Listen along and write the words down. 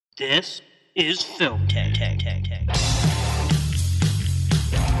This is Film Tag.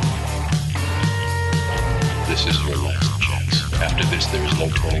 This is your last chance. After this, there is no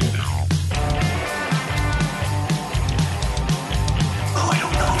turning back. Oh, I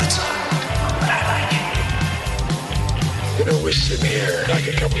don't know if it's on, but I like it. You know, we're sitting here like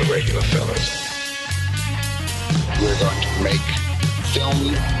a couple of regular fellas. We're going to make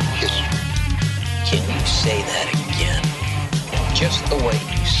film history. Can you say that again? Just the way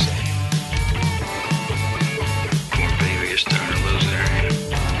you said it. Poor baby is starting to lose their head.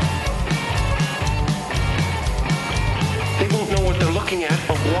 They won't know what they're looking at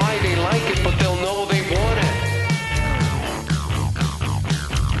or why they like it, but they'll know they want it.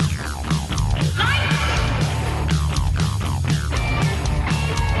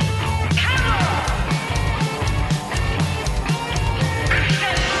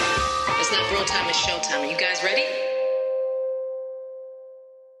 It's not bro time, it's showtime. Are you guys ready?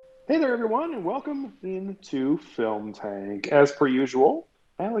 Hey there, everyone, and welcome into Film Tank. As per usual,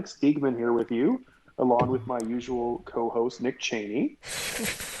 Alex Diegman here with you, along with my usual co-host, Nick Cheney.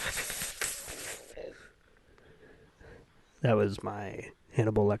 That was my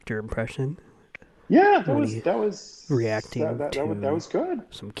Hannibal Lecter impression. Yeah, When that was reacting that to was good.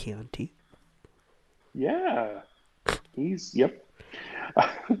 some Chianti. Yeah, yep.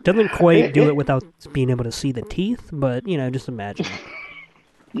 Doesn't quite do it without being able to see the teeth, but, just imagine.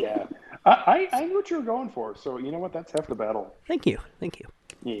 Yeah, I knew what you were going for, so you know what? That's half the battle. Thank you.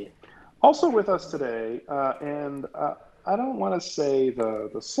 Yeah. Also with us today, and I don't want to say the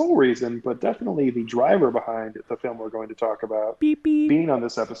sole reason, but definitely the driver behind the film we're going to talk about Beep, beep. being on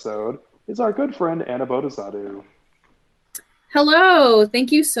this episode is our good friend Anna Bodazadu. Hello,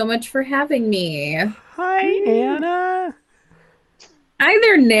 thank you so much for having me. Hi, Anna. Hi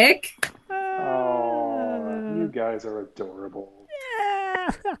there, Nick. Oh, you guys are adorable.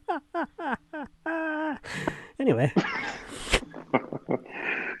 Anyway,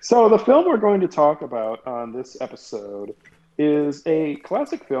 So the film we're going to talk about on this episode is a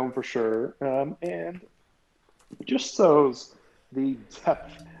classic film for sure, and just shows the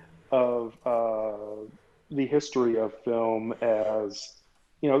depth of the history of film. As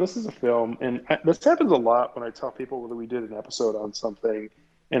this is a film, and this happens a lot when I tell people that we did an episode on something,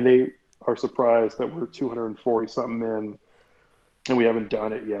 and they are surprised that we're 240 something in and we haven't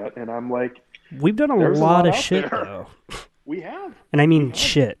done it yet. And I'm like, we've done a there's lot of out shit, there. though. We have. And I mean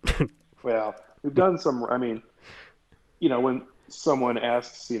shit. Well, we've done some. I mean, when someone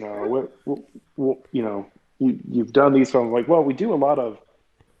asks, you've done these films, like, well, we do a lot of,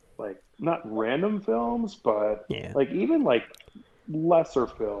 like, not random films, but Yeah. like even like lesser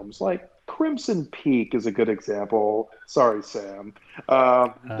films, like Crimson Peak is a good example. Sorry, Sam.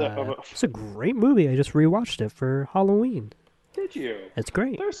 It's a great movie. I just rewatched it for Halloween. Did you? It's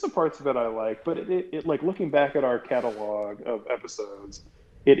great. There's some parts of it I like, but it like looking back at our catalog of episodes,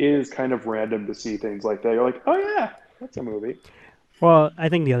 it is kind of random to see things like that. You're like, oh yeah, that's a movie. Well, I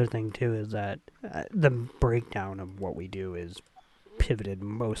think the other thing, too, is that the breakdown of what we do is pivoted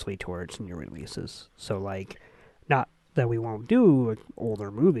mostly towards new releases. So, like, not that we won't do an older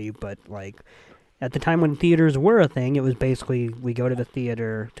movie, but, like, at the time when theaters were a thing, it was basically we go to the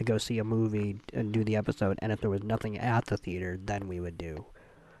theater to go see a movie and do the episode, and if there was nothing at the theater, then we would do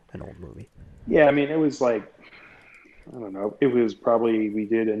an old movie. Yeah, I mean, it was like, I don't know, it was probably, we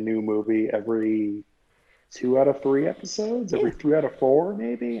did a new movie every 2 out of 3 episodes, every 3 out of 4,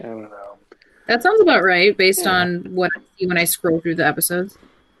 maybe? I don't know. That sounds about right, based on what I see when I scroll through the episodes.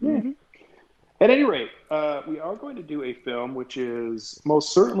 Mm-hmm. At any rate, we are going to do a film which is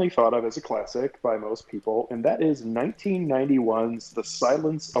most certainly thought of as a classic by most people, and that is 1991's The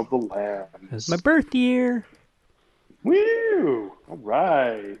Silence of the Lambs. It's my birth year. Woo! All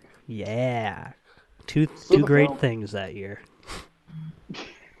right. Yeah. Two the great film- things that year.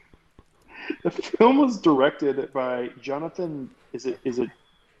 The film was directed by Jonathan, is it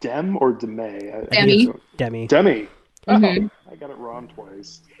Demme or Demme? Demme. Demi. Demme. Mhm. Oh, I got it wrong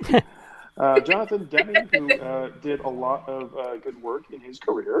twice. Jonathan Demme, who did a lot of good work in his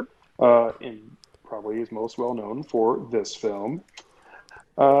career, and probably is most well known for this film.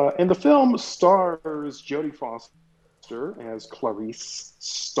 And the film stars Jodie Foster as Clarice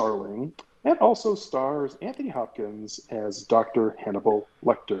Starling, and also stars Anthony Hopkins as Dr. Hannibal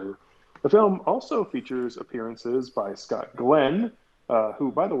Lecter. The film also features appearances by Scott Glenn,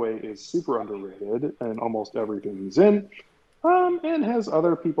 who, by the way, is super underrated in almost everything he's in, and has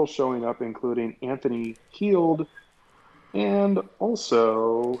other people showing up, including Anthony Heald, and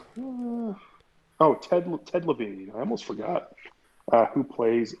also, Ted Levine. I almost forgot, who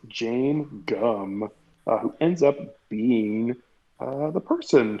plays Jane Gum, who ends up being the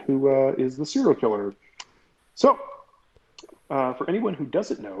person who is the serial killer. So, for anyone who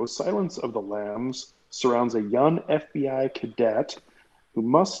doesn't know, Silence of the Lambs surrounds a young FBI cadet who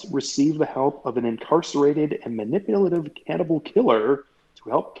must receive the help of an incarcerated and manipulative cannibal killer to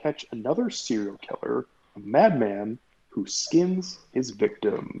help catch another serial killer, a madman who skins his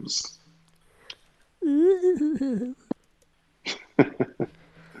victims.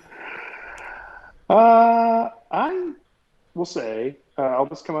 I will say, I'll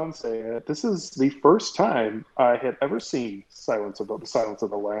just come out and say it. This is the first time I had ever seen Silence of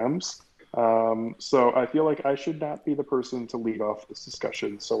the Lambs. So I feel like I should not be the person to lead off this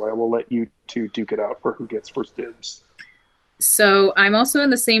discussion. So I will let you two duke it out for who gets first dibs. So I'm also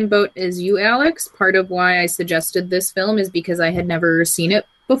in the same boat as you, Alex. Part of why I suggested this film is because I had never seen it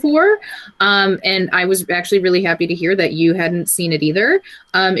before. And I was actually really happy to hear that you hadn't seen it either.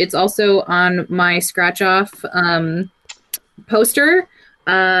 It's also on my scratch-off poster.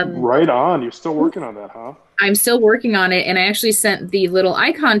 Right on. You're still working on that, huh? I'm still working on it, and I actually sent the little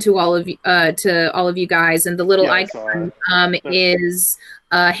icon to all of you guys, and the little icon is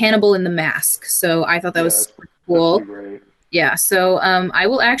Hannibal in the mask. So I thought that was super cool. Great. Yeah, so I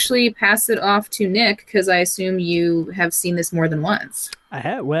will actually pass it off to Nick because I assume you have seen this more than once. I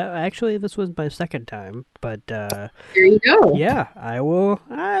have. Well, actually, this was my second time, but there you go. Yeah, I will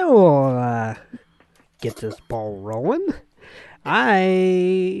get this ball rolling.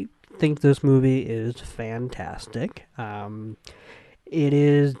 I think this movie is fantastic. It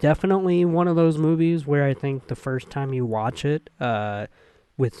is definitely one of those movies where I think the first time you watch it,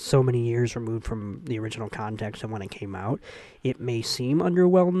 with so many years removed from the original context and when it came out, it may seem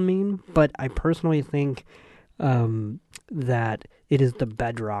underwhelming, but I personally think that it is the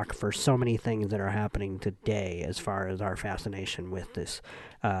bedrock for so many things that are happening today as far as our fascination with this,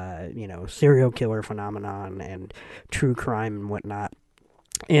 serial killer phenomenon and true crime and whatnot.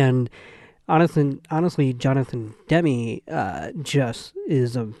 And honestly, Jonathan Demme just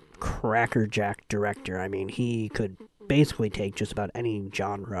is a crackerjack director. I mean, he could basically take just about any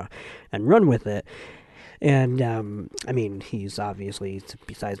genre and run with it. And, he's obviously,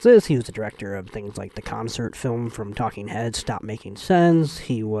 besides this, he was the director of things like the concert film from Talking Heads, Stop Making Sense.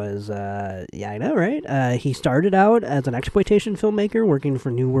 He was, I know, right? He started out as an exploitation filmmaker working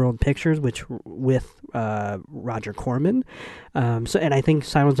for New World Pictures, with Roger Corman. And I think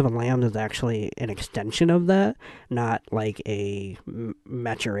Silence of the Lambs is actually an extension of that, not like a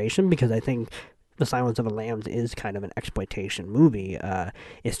maturation, because I think The Silence of the Lambs is kind of an exploitation movie.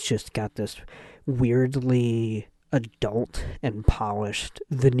 It's just got this weirdly adult and polished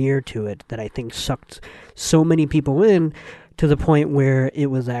veneer to it that I think sucked so many people in to the point where it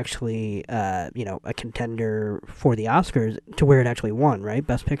was actually, a contender for the Oscars to where it actually won, right?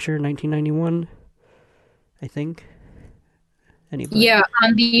 Best Picture, 1991, I think. Anybody? Yeah,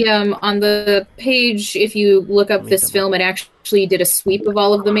 on the page, if you look up this film, it actually did a sweep of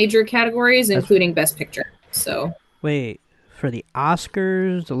all of the major categories, including Best Picture. So wait, for the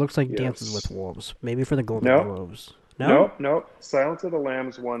Oscars, it looks like Dances with Wolves. Maybe for the Golden Globes. No? Nope. Silence of the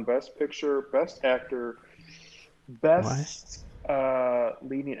Lambs won Best Picture, Best Actor, Best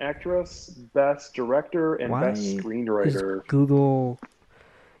Leading Actress, Best Director, and Best Screenwriter. Google...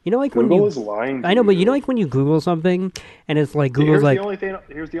 Google is lying. I know, but like when you Google something and it's like Google's here's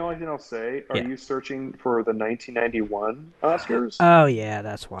the only thing I'll say. Are you searching for the 1991 Oscars? Oh yeah,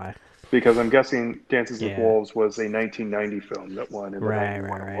 that's why. Because I'm guessing Dances with Wolves was a 1990 film that won in the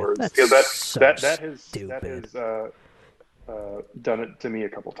 91 awards. Because that has done it to me a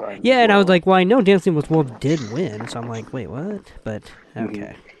couple times. Yeah, and I was like, well, I know Dancing with Wolves did win, so I'm like, wait, what? But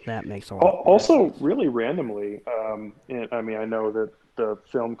okay, that makes a lot. Also, really randomly, I know that the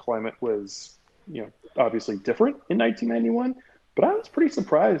film climate was, obviously different in 1991, but I was pretty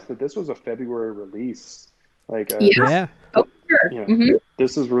surprised that this was a February release. Yeah. Oh, sure.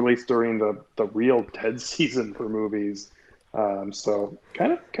 This was released during the real dead season for movies, so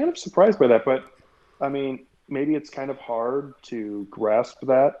kind of surprised by that. But I mean, maybe it's kind of hard to grasp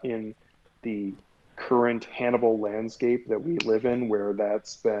that in the current Hannibal landscape that we live in, where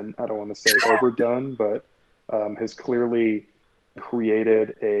that's been, I don't want to say overdone, but has clearly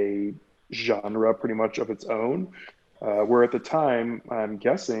created a genre pretty much of its own. Where at the time, I'm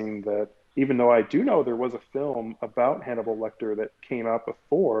guessing that even though I do know there was a film about Hannibal Lecter that came out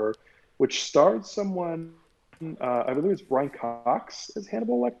before, which starred someone, I believe it's Brian Cox as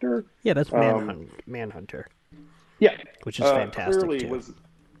Hannibal Lecter. Yeah, that's Manhunter. Yeah. Which is fantastic, too.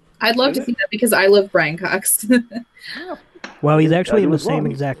 I'd love to see that because I love Brian Cox. Well, he's actually in the same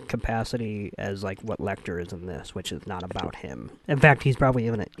exact capacity as like what Lecter is in this, which is not about him. In fact, he's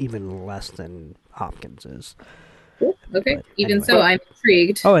probably even less than Hopkins is. Okay. But Even anyway. so, I'm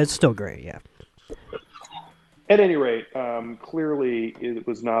intrigued. Oh, it's still great, yeah. At any rate, clearly it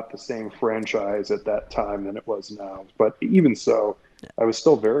was not the same franchise at that time than it was now. But even so, I was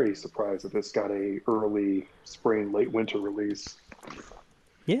still very surprised that this got a early spring, late winter release.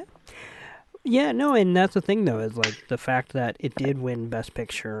 Yeah. Yeah, no, and that's the thing, though, is, like, the fact that it did win Best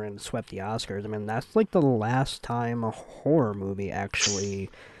Picture and swept the Oscars. I mean, that's, like, the last time a horror movie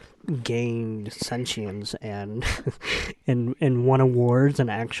actually gained sentience and and won awards, and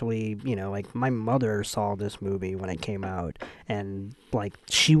actually, you know, like, my mother saw this movie when it came out, and, like,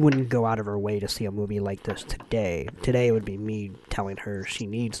 she wouldn't go out of her way to see a movie like this today. Today it would be me telling her she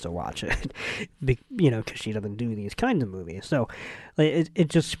needs to watch it, you know, because she doesn't do these kinds of movies. So it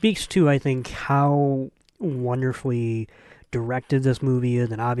just speaks to, I think, how wonderfully directed this movie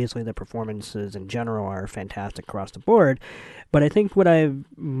is, and obviously the performances in general are fantastic across the board. But I think what I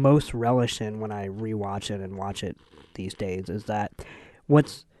most relish in when I rewatch it and watch it these days is that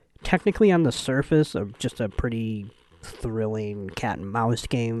what's technically on the surface of just a pretty thrilling cat and mouse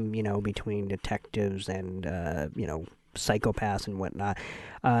game, you know, between detectives and, you know, psychopaths and whatnot,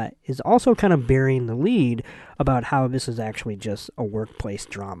 is also kind of bearing the lead about how this is actually just a workplace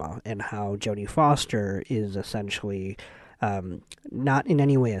drama, and how Jodie Foster is essentially not in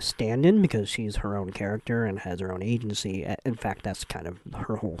any way a stand-in, because she's her own character and has her own agency. In fact, that's kind of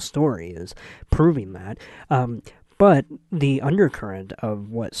her whole story, is proving that. But the undercurrent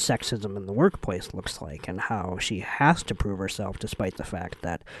of what sexism in the workplace looks like, and how she has to prove herself despite the fact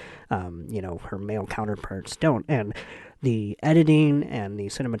that, you know, her male counterparts don't. And the editing and the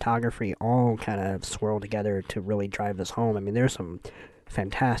cinematography all kind of swirl together to really drive this home. I mean, there's some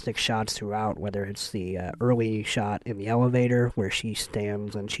fantastic shots throughout, whether it's the early shot in the elevator where she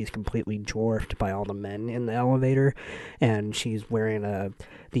stands and she's completely dwarfed by all the men in the elevator, and she's wearing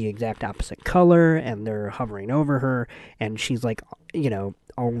the exact opposite color, and they're hovering over her, and she's, like, you know,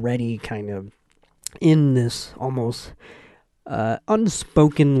 already kind of in this almost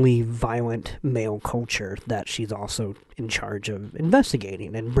unspokenly violent male culture that she's also in charge of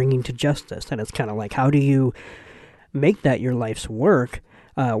investigating and bringing to justice. And it's kind of like, how do you make that your life's work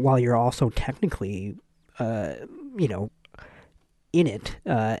while you're also technically, you know, in it?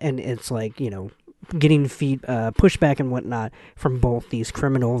 And it's like, you know, getting pushback and whatnot from both these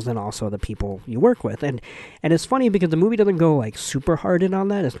criminals and also the people you work with. And it's funny because the movie doesn't go, like, super hard in on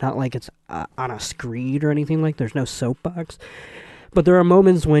that. It's not like it's on a screed or anything. Like, there's no soapbox. But there are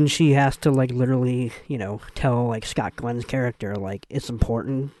moments when she has to, like, literally, you know, tell, like, Scott Glenn's character, like, it's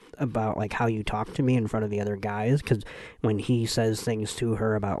important about, like, how you talk to me in front of the other guys, because when he says things to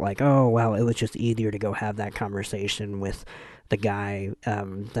her about, like, oh, well, it was just easier to go have that conversation with the guy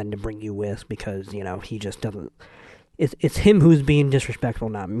than to bring you with, because, you know, he just doesn't, it's him who's being disrespectful,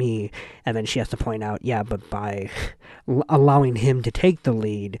 not me. And then she has to point out, yeah, but by allowing him to take the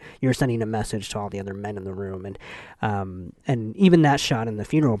lead, you're sending a message to all the other men in the room. And even that shot in the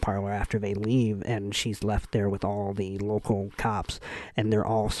funeral parlor after they leave, and she's left there with all the local cops, and they're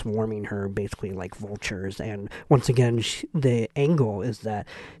all swarming her basically like vultures. And once again, the angle is that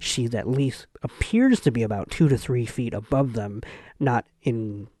she at least appears to be about 2 to 3 feet above them, not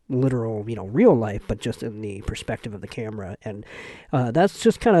in literal, you know, real life, but just in the perspective of the camera. And that's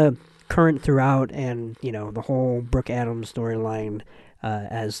just kind of current throughout. And, you know, the whole Brooke Adams storyline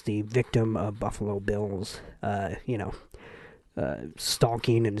as the victim of Buffalo Bill's, you know,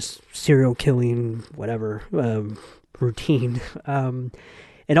 stalking and serial killing, whatever, routine.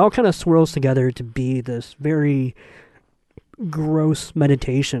 It all kind of swirls together to be this very gross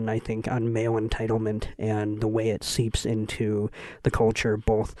meditation, I think, on male entitlement and the way it seeps into the culture,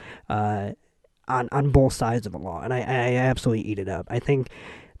 both on both sides of the law. And I absolutely eat it up. I think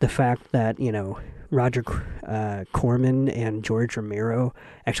the fact that, you know, Roger Corman and George Romero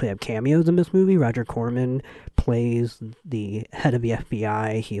actually have cameos in this movie. Roger Corman plays the head of the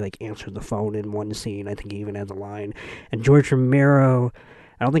FBI. He, like, answers the phone in one scene. I think he even has a line. And George Romero,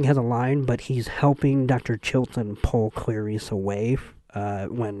 I don't think has a line, but he's helping Dr. Chilton pull Clarice away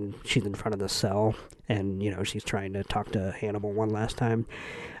when she's in front of the cell, and, you know, she's trying to talk to Hannibal one last time.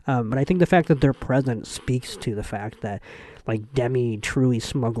 But I think the fact that they're present speaks to the fact that, like, Demi truly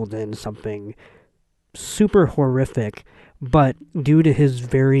smuggled in something super horrific, but due to his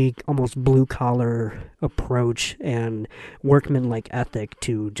very almost blue-collar approach and workman-like ethic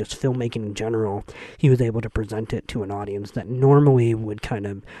to just filmmaking in general, he was able to present it to an audience that normally would kind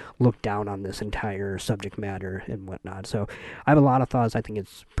of look down on this entire subject matter and whatnot. So I have a lot of thoughts. I think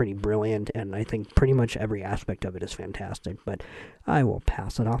it's pretty brilliant, and I think pretty much every aspect of it is fantastic, but I will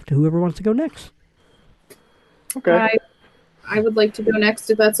pass it off to whoever wants to go next. Okay. I would like to go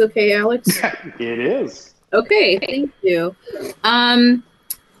next, if that's okay, Alex. It is. Okay, thank you.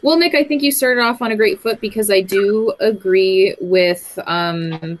 Well, Nick, I think you started off on a great foot because I do agree with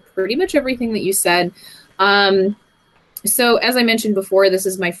pretty much everything that you said. So, as I mentioned before, this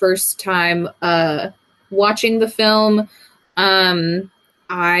is my first time watching the film.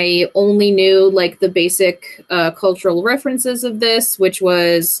 I only knew like the basic cultural references of this, which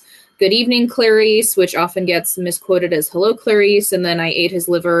was "Good evening, Clarice," which often gets misquoted as "Hello, Clarice," and then I ate his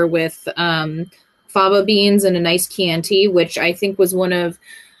liver with fava beans and a nice Chianti, which I think was one of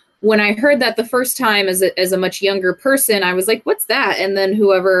when I heard that the first time as a much younger person, I was like, what's that? And then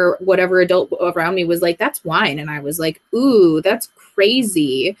whatever adult around me was like, that's wine. And I was like, ooh, that's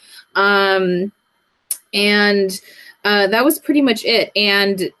crazy. And that was pretty much it.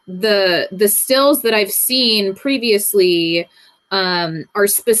 And the stills that I've seen previously are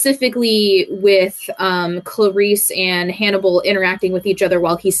specifically with Clarice and Hannibal interacting with each other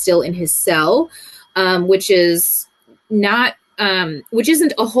while he's still in his cell, which is not which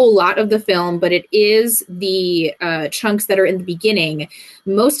isn't a whole lot of the film, but it is the chunks that are in the beginning.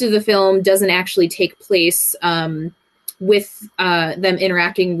 Most of the film doesn't actually take place with them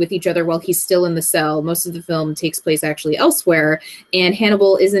interacting with each other while he's still in the cell. Most of the film takes place actually elsewhere, and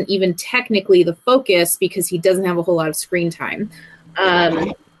Hannibal isn't even technically the focus because he doesn't have a whole lot of screen time.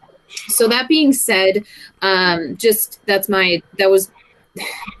 So that being said,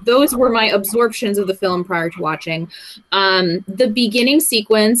 those were my absorptions of the film prior to watching. The beginning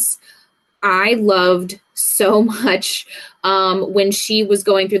sequence, I loved so much. When she was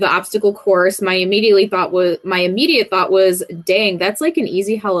going through the obstacle course, my immediate thought was, dang, that's like an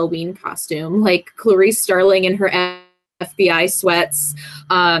easy Halloween costume. Like Clarice Starling in her FBI sweats.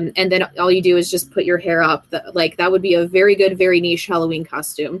 And then all you do is just put your hair up. That would be a very good, very niche Halloween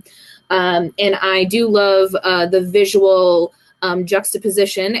costume. And I do love the visual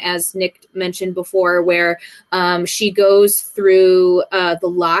juxtaposition, as Nick mentioned before, where she goes through the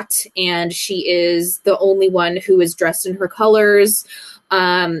lot and she is the only one who is dressed in her colors,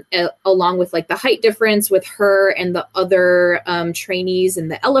 along with like the height difference with her and the other trainees in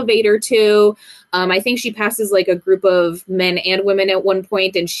the elevator too. I think she passes like a group of men and women at one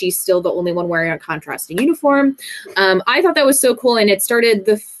point, and she's still the only one wearing a contrasting uniform. I thought that was so cool, and it started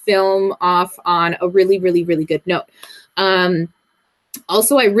the film off on a really, really, really good note.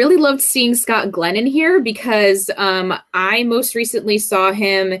 Also, I really loved seeing Scott Glenn in here because I most recently saw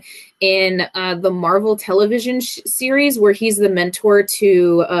him in the Marvel television series where he's the mentor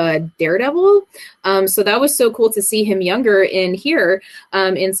to Daredevil. So that was so cool to see him younger in here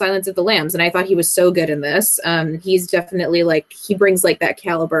in Silence of the Lambs. And I thought he was so good in this. He's definitely he brings like that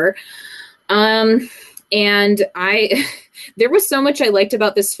caliber. And there was so much I liked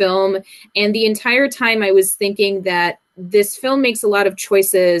about this film. And the entire time I was thinking that this film makes a lot of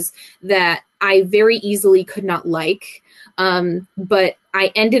choices that I very easily could not like. But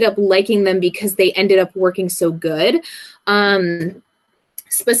I ended up liking them because they ended up working so good.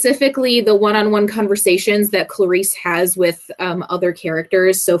 Specifically, the one-on-one conversations that Clarice has with other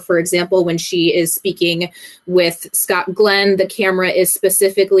characters. So, for example, when she is speaking with Scott Glenn, the camera is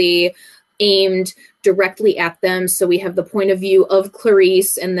specifically aimed directly at them. So we have the point of view of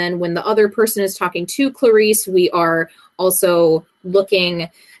Clarice. And then when the other person is talking to Clarice, we are also looking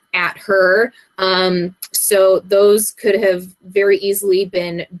at her. So those could have very easily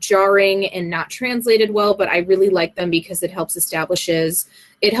been jarring and not translated well, but I really like them because it helps establish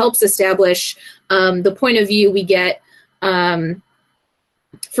the point of view we get from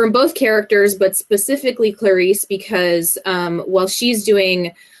both characters, but specifically Clarice, because while she's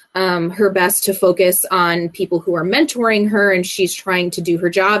doing her best to focus on people who are mentoring her and she's trying to do her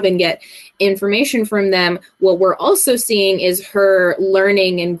job and get information from them, what we're also seeing is her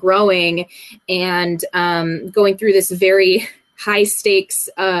learning and growing and going through this very high stakes,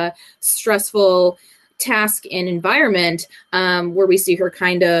 stressful task and environment where we see her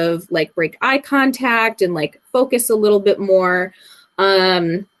kind of like break eye contact and like focus a little bit more.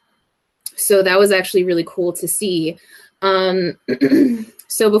 So that was actually really cool to see.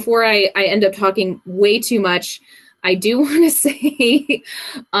 So before I end up talking way too much, I do want to say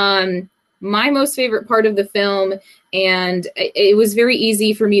my most favorite part of the film, and it was very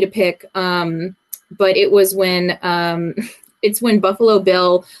easy for me to pick, but it was when Buffalo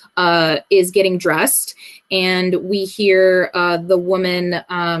Bill is getting dressed, and we hear the woman,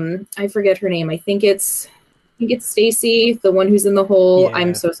 I forget her name. I think it's Stacy, the one who's in the hole. Yeah.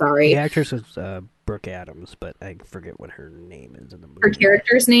 I'm so sorry. The actress was Brooke Adams, but I forget what her name is in the movie. Her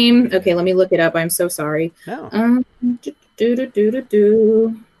character's name? Okay, let me look it up. I'm so sorry. No.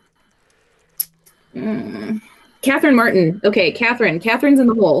 Catherine Martin. Okay, Catherine's in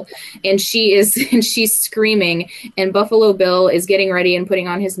the hole, and she's screaming, and Buffalo Bill is getting ready and putting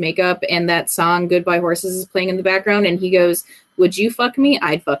on his makeup, and that song "Goodbye Horses" is playing in the background, and he goes, "Would you fuck me?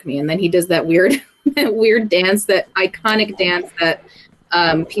 I'd fuck me," and then he does that weird, that weird dance, that iconic dance that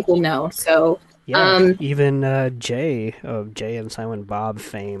people know. So Yeah, even Jay of Jay and Silent Bob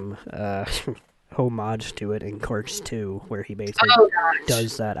fame homage to it in Clerks 2, where he basically oh gosh.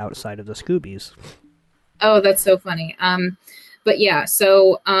 does that outside of the Scoobies. Oh, that's so funny. But yeah,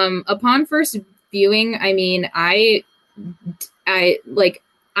 so upon first viewing, I mean, I like,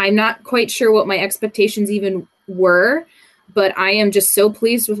 I'm not quite sure what my expectations even were, but I am just so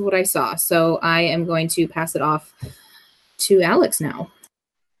pleased with what I saw. So I am going to pass it off to Alex now.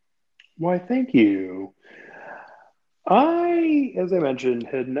 Why, thank you. I, as I mentioned,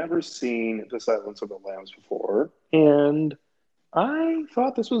 had never seen The Silence of the Lambs before, and I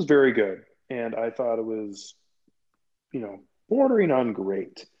thought this was very good. And I thought it was, bordering on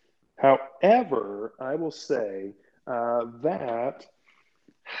great. However, I will say that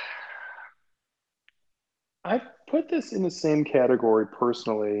I put this in the same category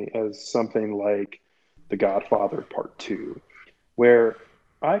personally as something like The Godfather Part 2, where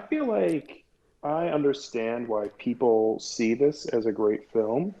I feel like I understand why people see this as a great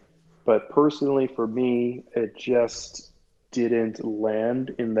film, but personally for me, it just didn't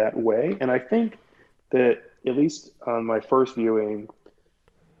land in that way. And I think that, at least on my first viewing,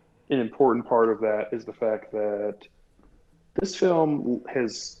 an important part of that is the fact that this film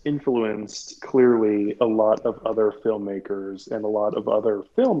has influenced clearly a lot of other filmmakers and a lot of other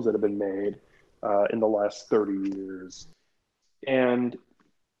films that have been made in the last 30 years. And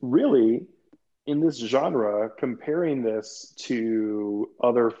really, in this genre, comparing this to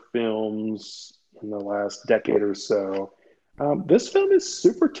other films in the last decade or so, this film is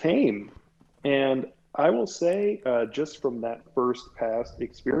super tame. And I will say, just from that first past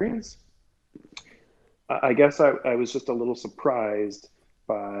experience, I guess I was just a little surprised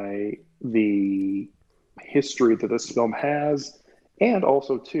by the history that this film has, and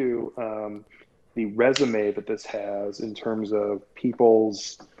also, too, the resume that this has in terms of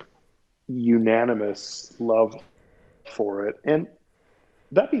people's unanimous love for it. And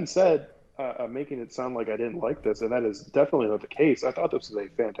that being said, making it sound like I didn't like this, and that is definitely not the case. I thought this was a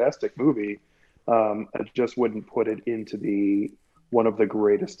fantastic movie. I just wouldn't put it into the one of the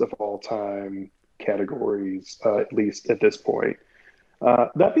greatest of all time categories, at least at this point.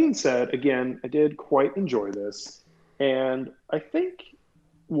 That being said, again, I did quite enjoy this. And I think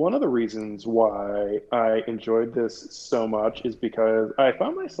one of the reasons why I enjoyed this so much is because I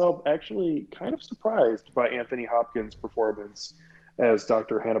found myself actually kind of surprised by Anthony Hopkins' performance as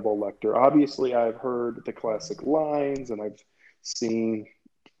Dr. Hannibal Lecter. Obviously, I've heard the classic lines and I've seen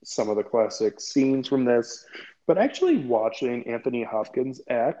some of the classic scenes from this, but actually watching Anthony Hopkins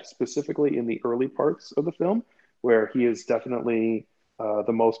act, specifically in the early parts of the film, where he is definitely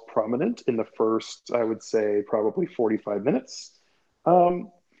the most prominent in the first, I would say, probably 45 minutes.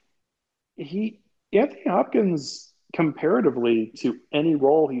 Um, Anthony Hopkins, comparatively to any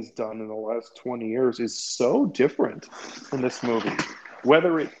role he's done in the last 20 years, is so different in this movie,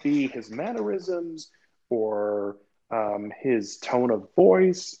 whether it be his mannerisms or his tone of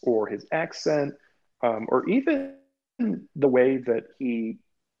voice or his accent, or even the way that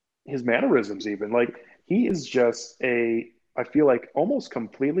his mannerisms, even like he is just I feel like almost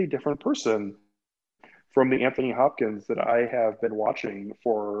completely different person from the Anthony Hopkins that I have been watching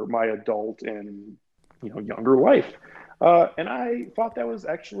for my adult and younger life, and I thought that was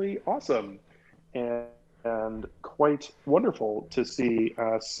actually awesome and quite wonderful to see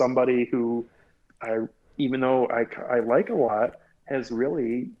somebody who even though I like a lot, has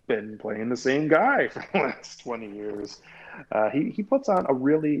really been playing the same guy for the last 20 years. He puts on a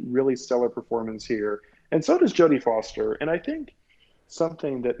really, really stellar performance here, and so does Jodie Foster. And I think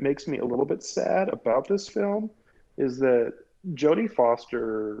something that makes me a little bit sad about this film is that Jodie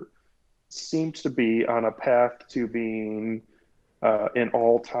Foster seems to be on a path to being an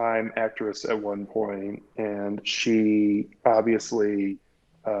all-time actress at one point, and she obviously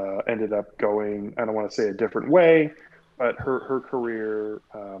ended up going, I don't want to say a different way, but her career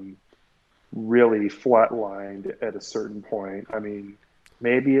really flatlined at a certain point. I mean,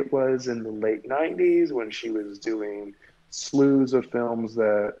 maybe it was in the late 90s when she was doing slews of films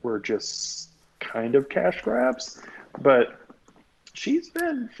that were just kind of cash grabs, but she's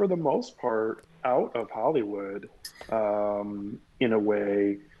been, for the most part, out of Hollywood in a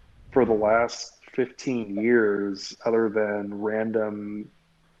way for the last 15 years, other than random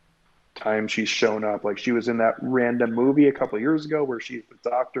time she's shown up. Like she was in that random movie a couple of years ago where she's the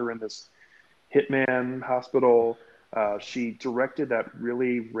doctor in this Hitman Hospital. She directed that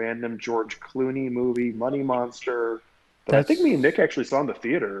really random George Clooney movie, Money Monster, that I think me and Nick actually saw in the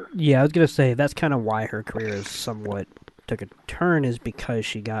theater. Yeah, I was gonna say that's kind of why her career is somewhat took a turn, is because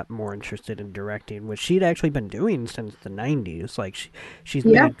she got more interested in directing, which she'd actually been doing since the '90s. Like she's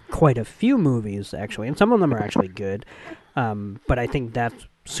made quite a few movies actually, and some of them are actually good. But I think that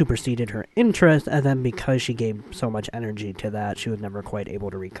superseded her interest, and then because she gave so much energy to that, she was never quite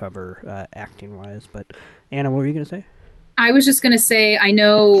able to recover acting wise. But Anna, what were you gonna say? I was just going to say, I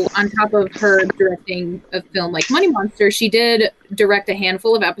know on top of her directing a film like Money Monster, she did direct a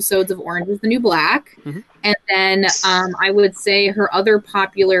handful of episodes of Orange is the New Black. Mm-hmm. And then I would say her other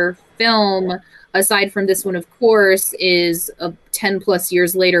popular film, aside from this one, of course, is 10 plus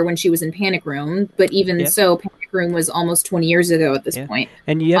years later when she was in Panic Room. But even so, Panic Room was almost 20 years ago at this point.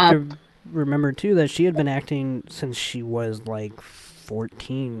 And you have to remember, too, that she had been acting since she was like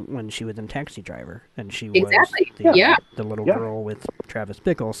 14 when she was in Taxi Driver, and she was the little girl with Travis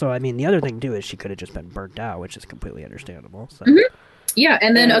Bickle. So I mean, the other thing too is she could have just been burnt out, which is completely understandable. So. Mm-hmm. Yeah,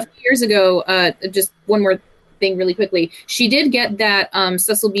 and then a few years ago, just one more thing really quickly, she did get that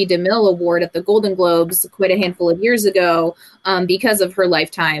Cecil B. DeMille Award at the Golden Globes quite a handful of years ago because of her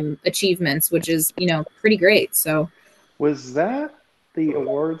lifetime achievements, which is pretty great. So was that the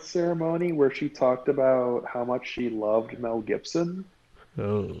awards ceremony where she talked about how much she loved Mel Gibson?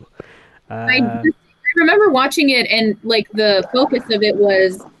 Oh, I remember watching it, and like the focus of it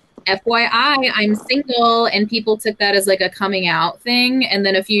was, FYI, I'm single, and people took that as like a coming out thing. And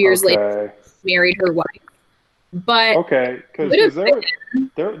then a few years later, married her wife. But because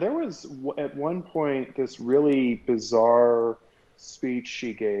there was at one point this really bizarre speech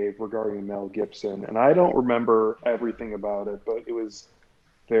she gave regarding Mel Gibson, and I don't remember everything about it, but it was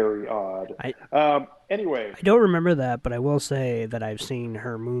very odd. Anyway, I don't remember that, but I will say that I've seen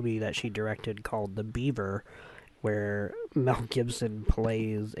her movie that she directed called The Beaver, where Mel Gibson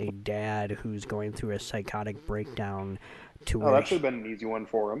plays a dad who's going through a psychotic breakdown. That should have been an easy one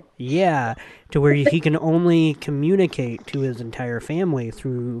for him. Yeah, to where he can only communicate to his entire family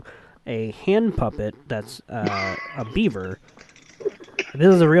through a hand puppet that's a beaver.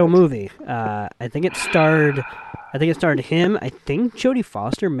 This is a real movie. I think it starred him. I think Jodie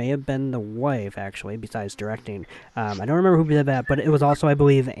Foster may have been the wife, actually, besides directing. I don't remember who did that, but it was also, I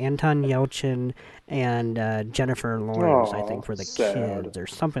believe, Anton Yelchin and Jennifer Lawrence, I think, for the kids or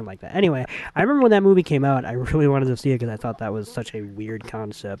something like that. Anyway, I remember when that movie came out, I really wanted to see it because I thought that was such a weird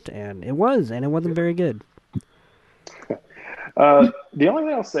concept, and it wasn't very good. The only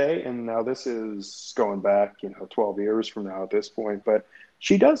thing I'll say, and now this is going back, 12 years from now at this point, but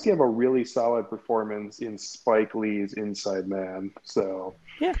she does give a really solid performance in Spike Lee's Inside Man. So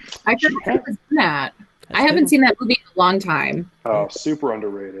yeah, I haven't seen that. I haven't seen that movie in a long time. Oh, super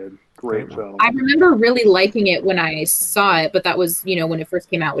underrated. Great film. I remember really liking it when I saw it, but that was, when it first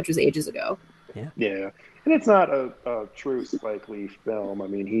came out, which was ages ago. Yeah. And it's not a true Spike Lee film. I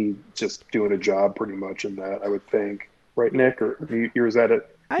mean, he's just doing a job pretty much in that, I would think. Right, Nick? Or is that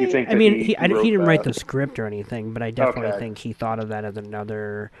it? He didn't write the script or anything, but I definitely think he thought of that as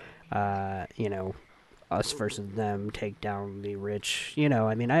another, us versus them, take down the rich.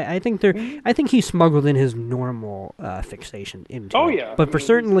 I think he smuggled in his normal fixation into it. Yeah. But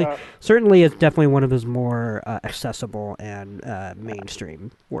certainly it's definitely one of his more accessible and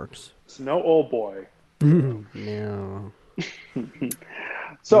mainstream works. It's no old boy. No.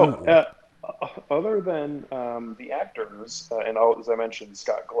 So, other than the actors, and as I mentioned,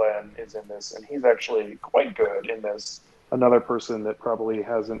 Scott Glenn is in this, and he's actually quite good in this. Another person that probably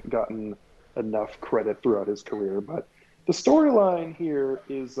hasn't gotten enough credit throughout his career. But the storyline here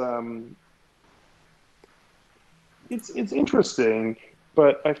is it's interesting,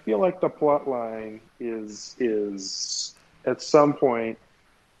 but I feel like the plot line is at some point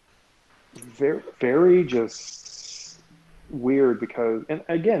very, very just weird because, and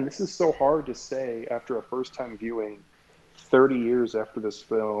again, this is so hard to say after a first-time viewing 30 years after this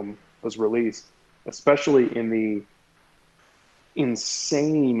film was released, especially in the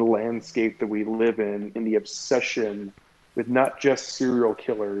insane landscape that we live in the obsession with not just serial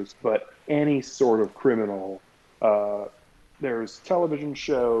killers, but any sort of criminal. There's television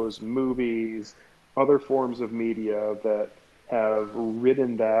shows, movies, other forms of media that have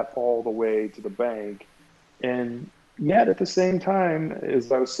ridden that all the way to the bank. And yet, at the same time,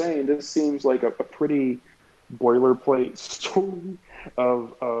 as I was saying, this seems like a pretty boilerplate story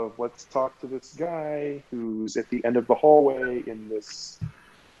of let's talk to this guy who's at the end of the hallway in this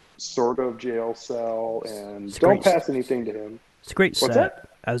sort of jail cell, and don't pass anything to him. It's a great set. What's that?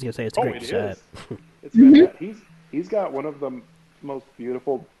 I was going to say it's a great set. It's fantastic. He's got one of the most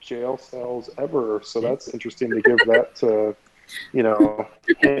beautiful jail cells ever. So that's interesting to give that to, you know,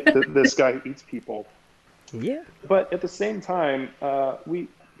 this guy who eats people. Yeah. But at the same time, we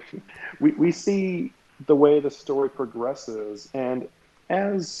see the way the story progresses, and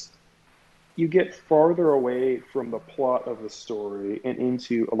as you get farther away from the plot of the story and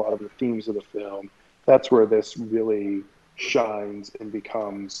into a lot of the themes of the film, that's where this really shines and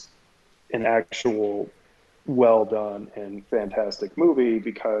becomes an actual well done and fantastic movie,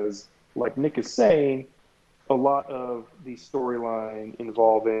 because like Nick is saying, a lot of the storyline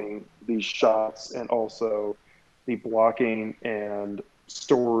involving these shots and also the blocking and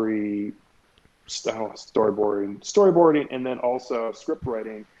storyboarding, and then also script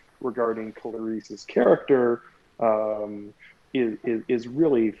writing regarding Clarice's character is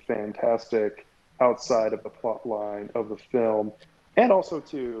really fantastic outside of the plot line of the film. And also,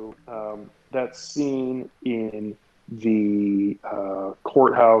 too, that scene in the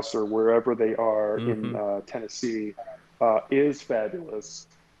courthouse or wherever they are in Tennessee is fabulous.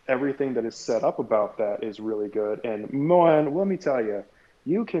 Everything that is set up about that is really good. And Moan, let me tell you,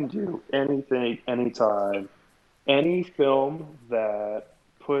 you can do anything, anytime. Any film that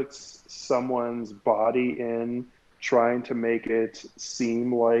puts someone's body in, trying to make it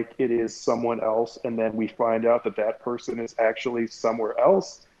seem like it is someone else, and then we find out that that person is actually somewhere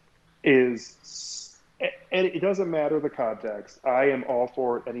else, and it doesn't matter the context. I am all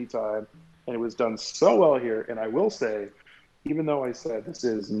for it anytime, and it was done so well here. And I will say, even though I said this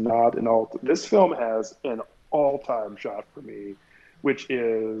is not this film has an all-time shot for me, which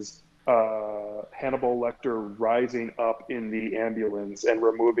is Hannibal Lecter rising up in the ambulance and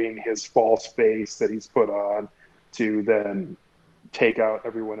removing his false face that he's put on to then take out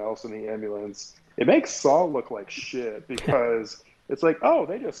everyone else in the ambulance. It makes Saw look like shit, because it's like, oh,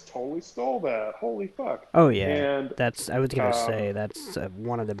 they just totally stole that. Holy fuck. Oh, yeah. And I was going to say, that's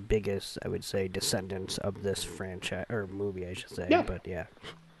one of the biggest, I would say, descendants of this franchise, or movie, I should say. Yeah. But yeah.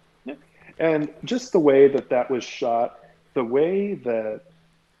 And just the way that was shot, the way that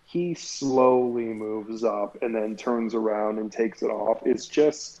he slowly moves up and then turns around and takes it off is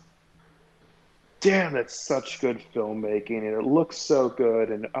just, damn, that's such good filmmaking, and it looks so good,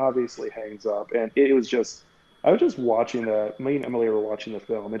 and it obviously hangs up. And it was just, I was just watching that. Me and Emily were watching the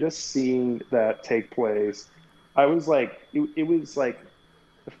film, and just seeing that take place, I was like, it was like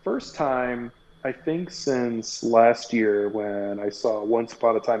the first time, I think, since last year when I saw Once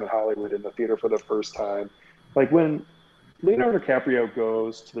Upon a Time in Hollywood in the theater for the first time. Like when Leonardo DiCaprio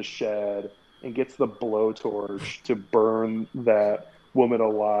goes to the shed and gets the blowtorch to burn that woman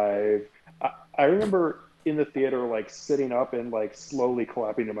alive. I remember in the theater, like, sitting up and, like, slowly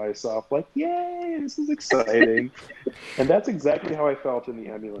clapping to myself, like, yay, this is exciting. And that's exactly how I felt in the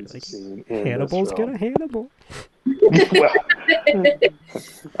ambulance scene. Hannibal's gonna Hannibal. Well,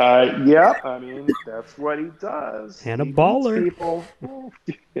 yeah, I mean, that's what he does. Hannibaler. People.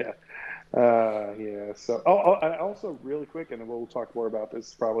 Yeah. Yeah. So, I also, really quick, and we'll talk more about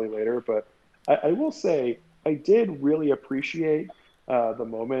this probably later, but I will say I did really appreciate the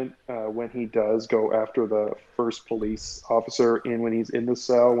moment when he does go after the first police officer when he's in the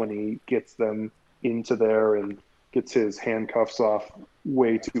cell, when he gets them into there and gets his handcuffs off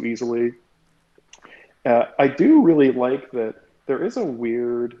way too easily. I do really like that there is a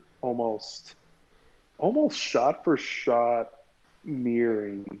weird, almost shot-for-shot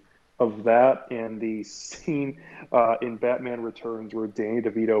mirroring of that and the scene in Batman Returns where Danny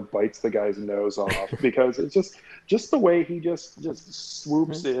DeVito bites the guy's nose off, because it's just the way he just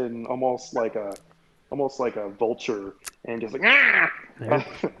swoops in almost like a vulture and just like, ah!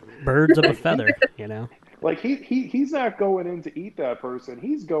 Birds of a feather, you know. Like he's not going in to eat that person.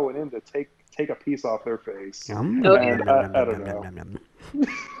 He's going in to take a piece off their face. And I don't know.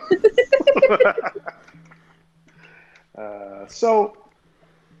 So,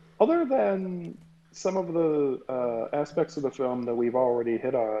 other than some of the aspects of the film that we've already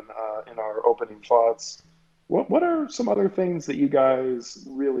hit on in our opening thoughts, what are some other things that you guys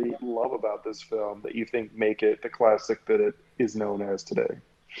really love about this film that you think make it the classic that it is known as today?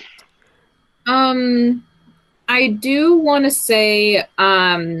 I do want to say,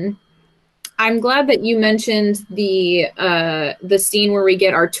 I'm glad that you mentioned the scene where we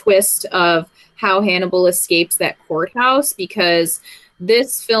get our twist of how Hannibal escapes that courthouse, because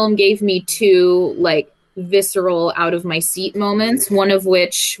this film gave me two, like, visceral out of my seat moments, one of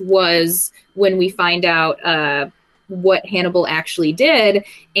which was when we find out what Hannibal actually did,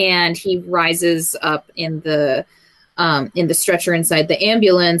 and he rises up in the stretcher inside the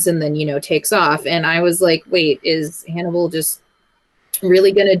ambulance and then, takes off. And I was like, wait, is Hannibal just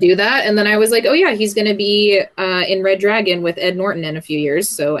really going to do that. And then I was like, oh yeah, he's going to be in Red Dragon with Ed Norton in a few years.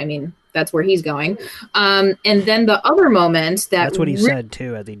 So, I mean, that's where he's going. And then the other moment that... That's what he said,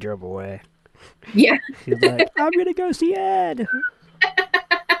 too, as he drove away. Yeah. He's like, I'm going to go see Ed.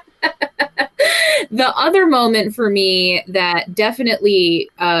 The other moment for me that definitely,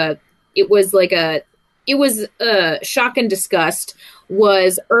 it was shock and disgust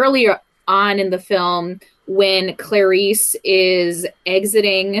was earlier on in the film when Clarice is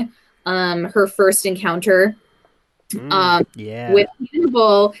exiting her first encounter with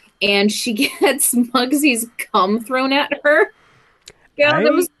Hannibal, and she gets Muggsy's cum thrown at her. God,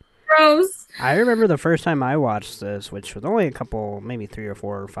 that was gross. I remember the first time I watched this, which was only a couple, maybe 3 or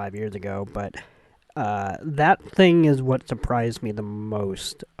 4 or 5 years ago, but that thing is what surprised me the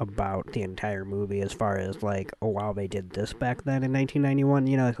most about the entire movie, as far as like, oh wow, they did this back then in 1991,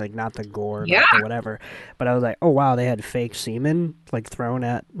 you know, it's like not the gore, not the whatever, but I was like, oh wow, they had fake semen like thrown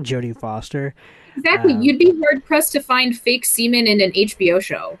at Jodie Foster. Exactly, you'd be hard pressed to find fake semen in an HBO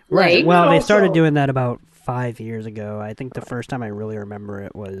show. Right. Like, well, they started doing that about 5 years ago. I think the first time I really remember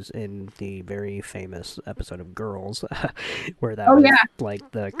it was in the very famous episode of Girls, where that was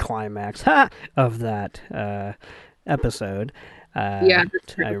like the climax of that episode. I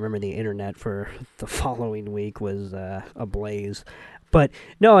remember the internet for the following week was ablaze. But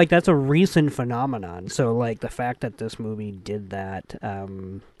no, like that's a recent phenomenon. So like the fact that this movie did that,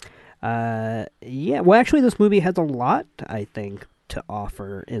 well, actually, this movie has a lot, I think, to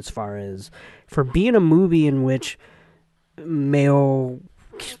offer as far as for being a movie in which male,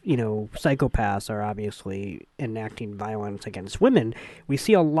 you know, psychopaths are obviously enacting violence against women. We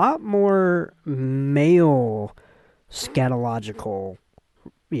see a lot more male scatological,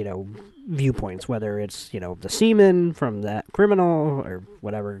 you know, viewpoints, whether it's, you know, the semen from that criminal or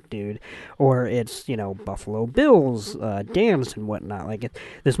whatever dude, or it's, you know, Buffalo Bill's dance and whatnot. Like,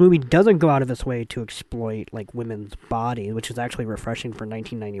 this movie doesn't go out of its way to exploit, like, women's bodies, which is actually refreshing for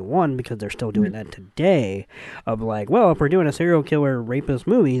 1991, because they're still doing that today, of like, well, if we're doing a serial killer rapist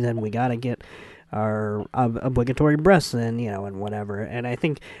movie, then we gotta get our obligatory breasts in, you know, and whatever. And I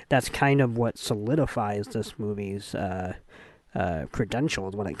think that's kind of what solidifies this movie's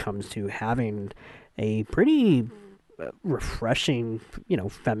credentials when it comes to having a pretty refreshing, you know,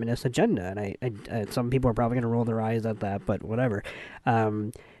 feminist agenda. And I some people are probably going to roll their eyes at that, but whatever.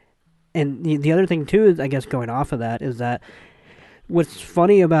 And the other thing too is, I guess, going off of that, is that what's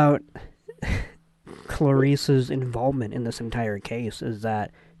funny about Clarice's involvement in this entire case is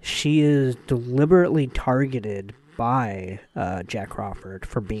that she is deliberately targeted by Jack Crawford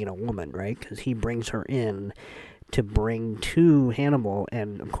for being a woman, right? Because he brings her in to bring to Hannibal,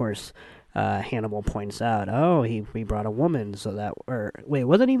 and of course Hannibal points out, oh, he brought a woman, so that, or wait,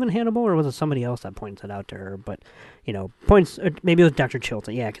 was it even Hannibal, or was it somebody else that points it out to her? But, you know, maybe it was Dr.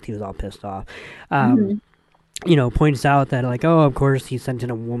 Chilton, yeah, because he was all pissed off. You know, points out that, like, oh, of course he sent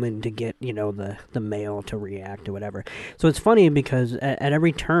in a woman to get, you know, the male to react or whatever. So it's funny because at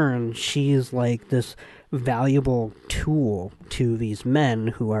every turn, she's like this valuable tool to these men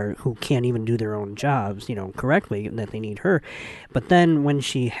who can't even do their own jobs, you know, correctly, and that they need her. But then when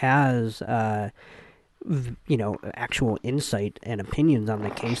she has you know, actual insight and opinions on the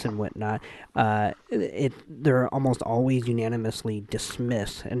case and whatnot, they're almost always unanimously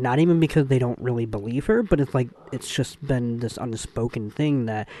dismissed, and not even because they don't really believe her, but it's like it's just been this unspoken thing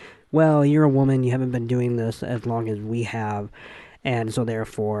that, well, you're a woman, you haven't been doing this as long as we have, and so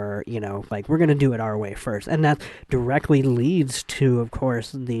therefore, you know, like, we're going to do it our way first. And that directly leads to, of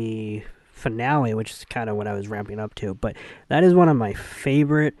course, the finale, which is kind of what I was ramping up to. But that is one of my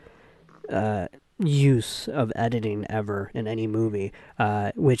favorite use of editing ever in any movie,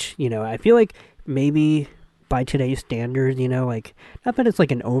 which, you know, I feel like maybe by today's standards, you know, like, not that it's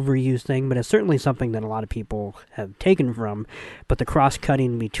like an overused thing, but it's certainly something that a lot of people have taken from. But the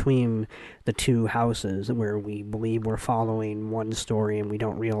cross-cutting between the two houses, where we believe we're following one story and we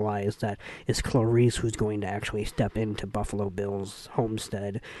don't realize that it's Clarice who's going to actually step into Buffalo Bill's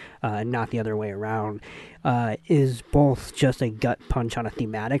homestead, and not the other way around, is both just a gut punch on a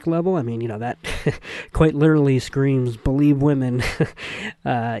thematic level. I mean, you know, that quite literally screams believe women,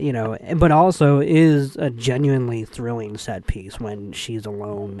 you know, but also is a genuinely thrilling set piece when she's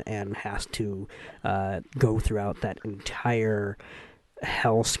alone and has to go throughout that entire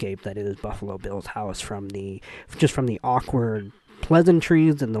hellscape that is Buffalo Bill's house, from the awkward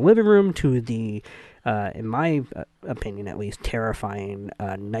pleasantries in the living room to the in my opinion at least, terrifying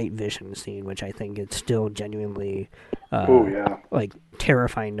night vision scene, which I think is still genuinely like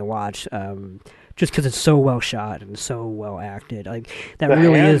terrifying to watch, just because it's so well shot and so well acted. Like, that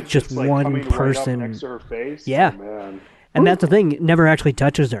really is just like one person. Right up next to her face. Yeah. Oh, man. And that's the thing, it never actually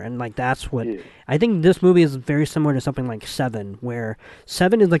touches her. And, like, that's what... Yeah. I think this movie is very similar to something like Seven, where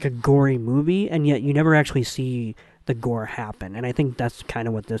Seven is like a gory movie, and yet you never actually see the gore happen. And I think that's kind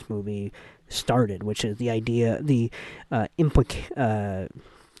of what this movie started, which is the idea, what do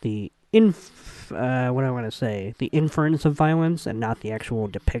I want to say? The inference of violence and not the actual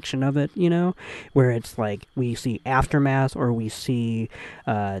depiction of it, you know? Where it's like we see aftermath or we see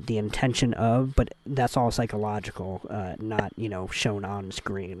the intention of, but that's all psychological, not, you know, shown on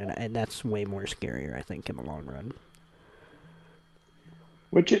screen. And that's way more scarier, I think, in the long run.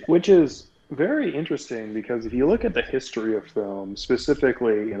 Which is very interesting because if you look at the history of film,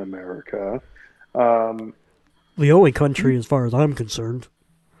 specifically in America, The only country as far as I'm concerned.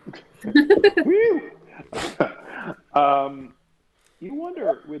 Woo! You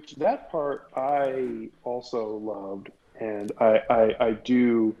wonder, which that part I also loved, and I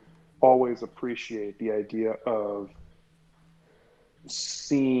do always appreciate the idea of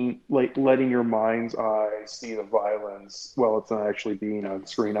seeing, like, letting your mind's eye see the violence while it's not actually being on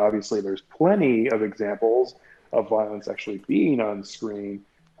screen. Obviously, there's plenty of examples of violence actually being on screen,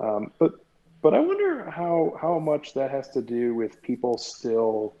 but I wonder how much that has to do with people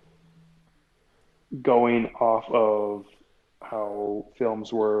still going off of how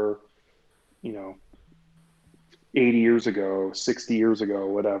films were, you know, 80 years ago, 60 years ago,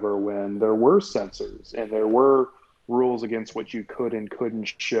 whatever, when there were censors and there were rules against what you could and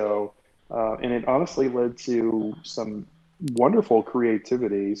couldn't show. And it honestly led to some wonderful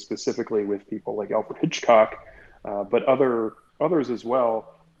creativity, specifically with people like Alfred Hitchcock, but others as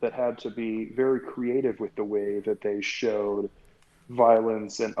well, that had to be very creative with the way that they showed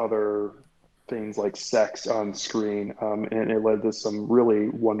violence and other things like sex on screen, and it led to some really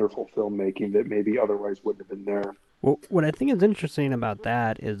wonderful filmmaking that maybe otherwise wouldn't have been there. Well, what I think is interesting about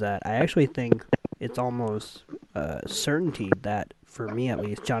that is that I actually think it's almost certainty that, for me at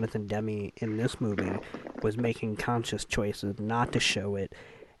least, Jonathan Demme in this movie was making conscious choices not to show it,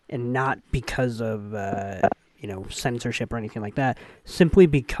 and not because of censorship or anything like that, simply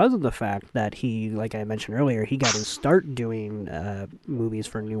because of the fact that he, like I mentioned earlier, he got his start doing movies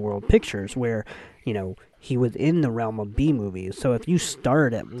for New World Pictures, where, you know, he was in the realm of B movies. So if you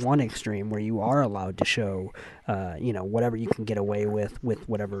start at one extreme where you are allowed to show, whatever you can get away with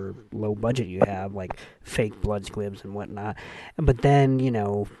whatever low budget you have, like fake blood squibs and whatnot, but then, you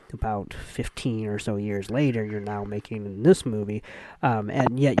know, about 15 or so years later, you're now making this movie,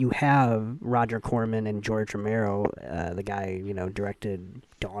 and yet you have Roger Corman and George Romero, the guy, you know, directed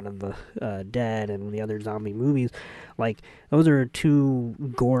Dawn of the Dead and the other zombie movies. Like, those are two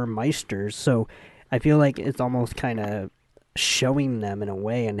gore meisters, so I feel like it's almost kind of showing them in a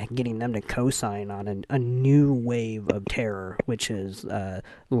way and getting them to co-sign on a new wave of terror, which is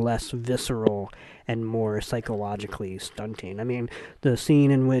less visceral and more psychologically stunting. I mean, the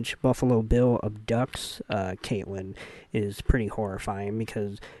scene in which Buffalo Bill abducts Caitlin is pretty horrifying,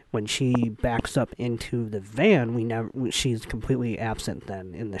 because when she backs up into the van, she's completely absent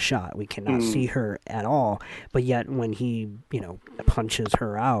then in the shot. We cannot see her at all. But yet when he, you know, punches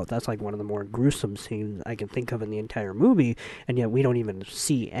her out, that's like one of the more gruesome scenes I can think of in the entire movie. And yet we don't even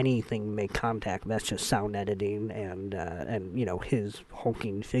see anything make contact. That's just sound editing and you know, his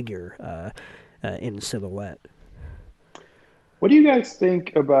hulking figure in silhouette. What do you guys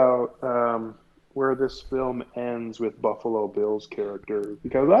think about where this film ends with Buffalo Bill's character?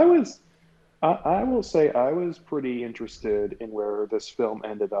 Because I will say I was pretty interested in where this film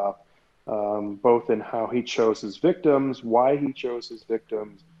ended up, both in how he chose his victims, why he chose his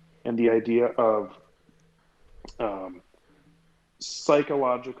victims, and the idea of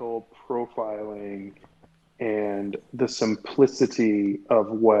psychological profiling and the simplicity of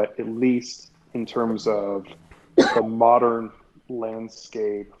what, at least in terms of the modern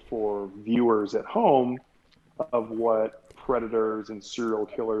landscape for viewers at home, of what predators and serial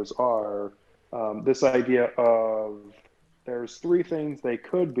killers are. This idea of there's three things they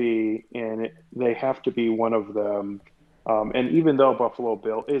could be, and they have to be one of them. And even though Buffalo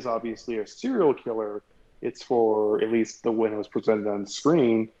Bill is obviously a serial killer, it's for, at least the when it was presented on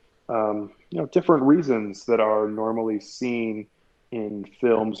screen, different reasons that are normally seen in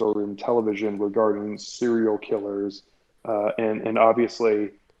films or in television regarding serial killers. And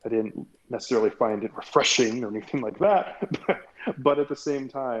obviously, I didn't necessarily find it refreshing or anything like that. But at the same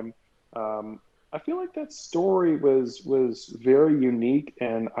time, I feel like that story was very unique,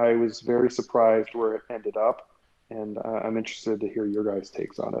 and I was very surprised where it ended up. And I'm interested to hear your guys'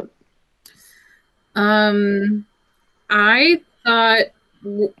 takes on it. I thought,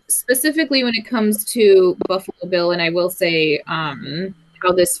 specifically when it comes to Buffalo Bill, and I will say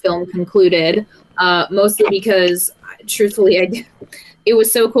how this film concluded, mostly because truthfully, it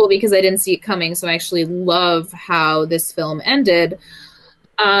was so cool because I didn't see it coming. So I actually love how this film ended.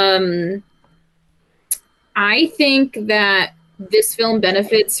 I think that this film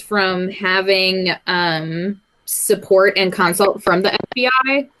benefits from having support and consult from the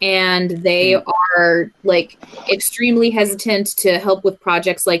FBI, and they are like extremely hesitant to help with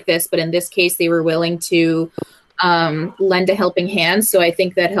projects like this. But in this case, they were willing to lend a helping hand. So I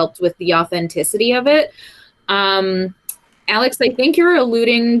think that helped with the authenticity of it. Alex, I think you're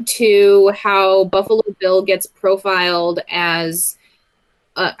alluding to how Buffalo Bill gets profiled as,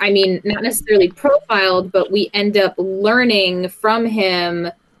 not necessarily profiled, but we end up learning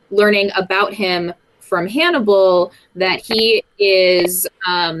about him from Hannibal, that he is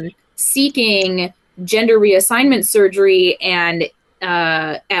seeking gender reassignment surgery and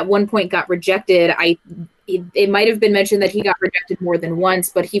at one point got rejected. It might have been mentioned that he got rejected more than once,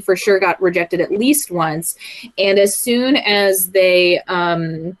 but he for sure got rejected at least once. And as soon as it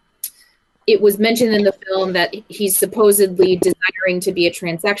was mentioned in the film that he's supposedly desiring to be a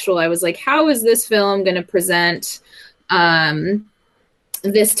transsexual, I was like, how is this film going to present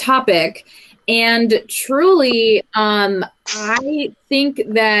this topic? And truly, I think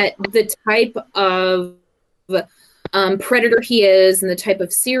that the type of predator he is and the type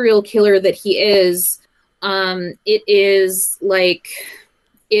of serial killer that he is, it is like,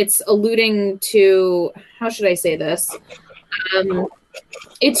 it's alluding to, how should I say this?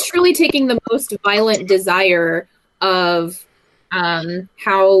 It's truly taking the most violent desire of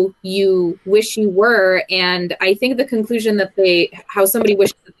how you wish you were. And I think the conclusion that how somebody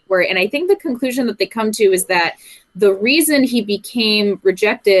wishes that they were, and I think the conclusion that they come to is that the reason he became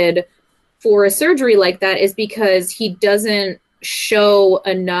rejected for a surgery like that is because he doesn't show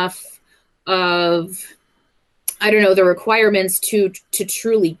enough of, the requirements to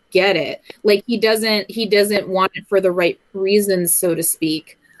truly get it. Like he doesn't want it for the right reasons, so to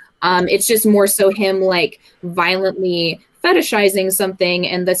speak. It's just more so him like violently fetishizing something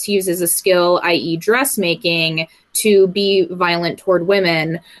and thus uses a skill, i.e. dressmaking, to be violent toward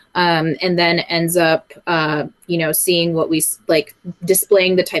women, and then ends up, seeing what we like,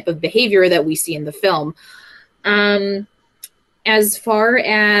 displaying the type of behavior that we see in the film. As far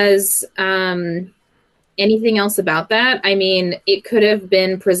as anything else about that, it could have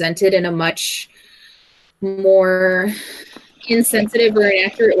been presented in a much more insensitive or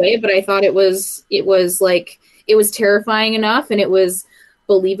inaccurate way, but I thought it was terrifying enough and it was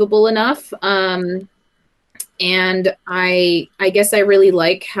believable enough. And I guess I really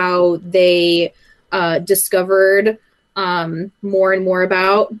like how they discovered more and more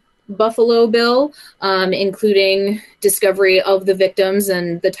about Buffalo Bill, including discovery of the victims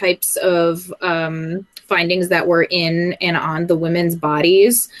and the types of findings that were in and on the women's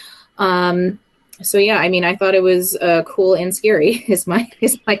bodies. So yeah, I thought it was cool and scary is my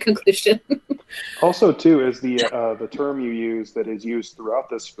conclusion. Also, too, is the term you use that is used throughout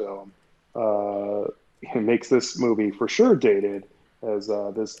this film. It makes this movie for sure dated, as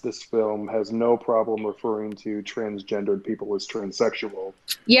this film has no problem referring to transgendered people as transsexual.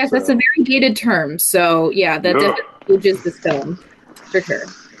 Yes, so, that's a very dated term. So yeah, that definitely ages this film for sure.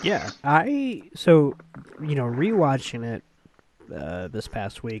 Yeah, rewatching it this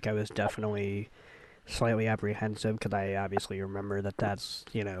past week, I was definitely slightly apprehensive because I obviously remember that's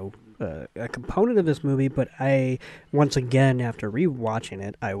a component of this movie, but once again, after rewatching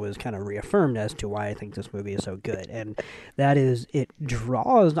it, I was kind of reaffirmed as to why I think this movie is so good, and that is it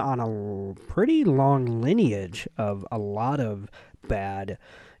draws on a pretty long lineage of a lot of bad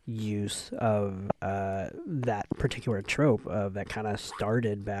use of that particular trope that kind of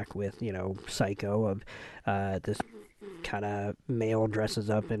started back with Psycho, of this kind of male dresses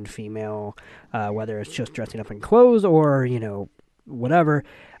up in female, whether it's just dressing up in clothes or whatever,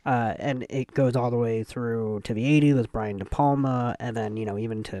 and it goes all the way through to the 80s with Brian De Palma, and then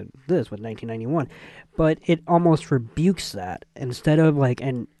even to this with 1991. But it almost rebukes that, instead of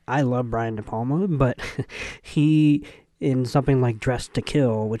and I love Brian De Palma, but he, in something like Dressed to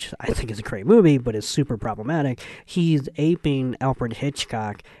Kill, which I think is a great movie, but is super problematic, he's aping Alfred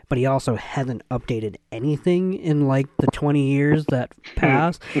Hitchcock, but he also hasn't updated anything in the 20 years that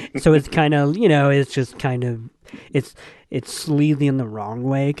passed. So it's kind of, it's just kind of, it's sleazy in the wrong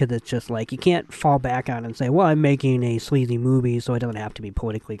way, because it's just you can't fall back on and say, well, I'm making a sleazy movie, so it doesn't have to be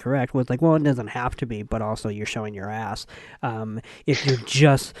politically correct. Well, it's well, it doesn't have to be, but also you're showing your ass if you're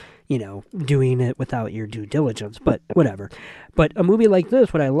just doing it without your due diligence, but whatever. But a movie like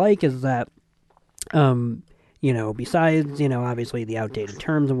this, what I like is that, besides, obviously the outdated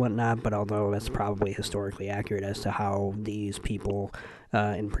terms and whatnot, but although that's probably historically accurate as to how these people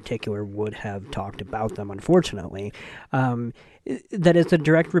in particular would have talked about them, unfortunately. That it's a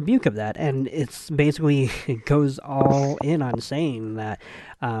direct rebuke of that, and it's basically, it goes all in on saying that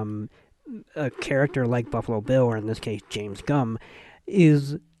a character like Buffalo Bill, or in this case James Gumb,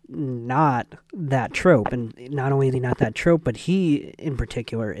 is not that trope. And not only is he not that trope, but he in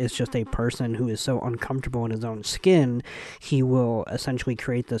particular is just a person who is so uncomfortable in his own skin, he will essentially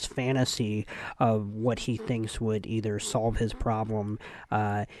create this fantasy of what he thinks would either solve his problem,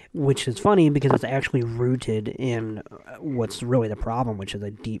 which is funny because it's actually rooted in what's really the problem, which is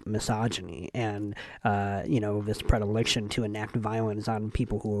a deep misogyny and this predilection to enact violence on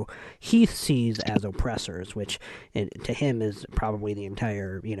people who he sees as oppressors, which to him is probably the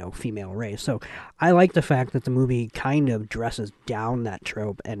entire female race. So I like the fact that the movie kind of dresses down that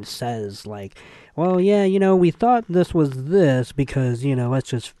trope and says, like, well, yeah, we thought this was this because, like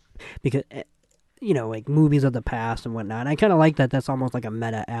movies of the past and whatnot. I kind of like that. That's almost like a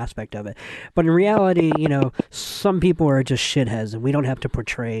meta aspect of it. But in reality, some people are just shitheads, and we don't have to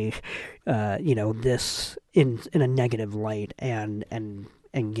portray, this in a negative light and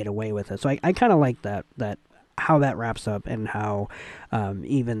get away with it. So I kind of like that how that wraps up, and how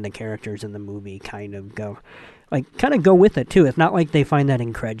even the characters in the movie kind of go with it too. It's not like they find that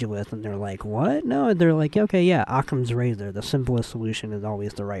incredulous and they're like, what? No, they're like, okay, yeah, Occam's razor, the simplest solution is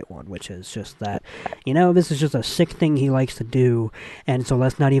always the right one, which is just that, this is just a sick thing he likes to do, and so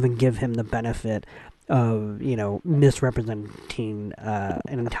let's not even give him the benefit of, misrepresenting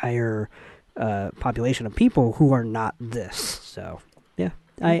an entire population of people who are not this. So, yeah,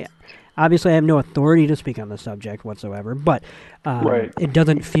 Obviously, I have no authority to speak on the subject whatsoever, but it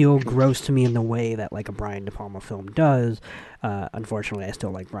doesn't feel gross to me in the way that, like, a Brian De Palma film does. Unfortunately, I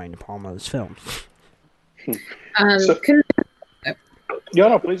still like Brian De Palma's films.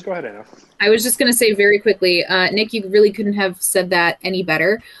 No, please go ahead, Anna. I was just going to say very quickly, Nick, you really couldn't have said that any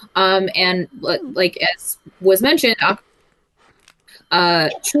better. And like as was mentioned,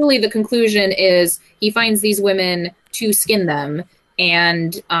 truly the conclusion is he finds these women to skin them.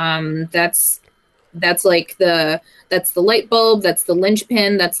 And that's like that's the light bulb, that's the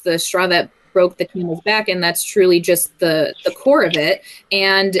linchpin, that's the straw that broke the camel's back, and that's truly just the core of it.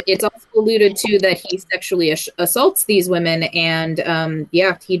 And it's also alluded to that he sexually assaults these women, and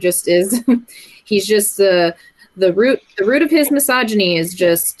he just is he's just the root of his misogyny is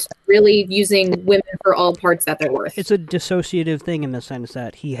just really using women for all parts that they're worth. It's a dissociative thing in the sense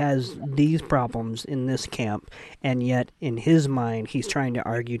that he has these problems in this camp, and yet in his mind he's trying to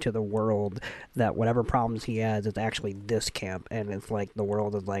argue to the world that whatever problems he has is actually this camp, and it's like the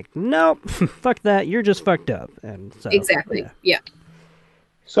world is like, nope, fuck that, you're just fucked up. And so exactly, yeah.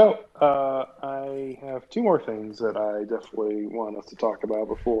 So, I have two more things that I definitely want us to talk about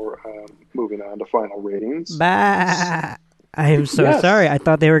before moving on to final ratings. Bah! I am so sorry. I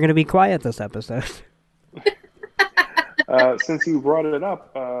thought they were going to be quiet this episode. Since you brought it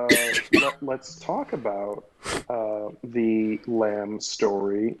up, let's talk about the Lamb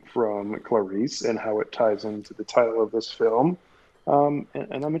story from Clarice and how it ties into the title of this film. And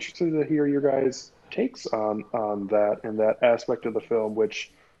I'm interested to hear your guys' takes on that and that aspect of the film,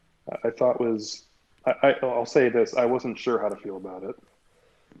 which I thought was, I'll say this, I wasn't sure how to feel about it.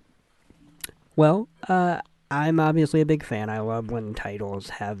 Well, I'm obviously a big fan. I love when titles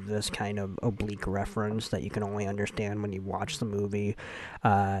have this kind of oblique reference that you can only understand when you watch the movie,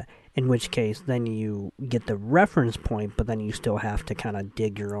 in which case then you get the reference point, but then you still have to kind of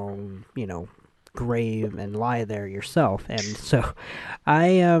dig your own, grave and lie there yourself. And so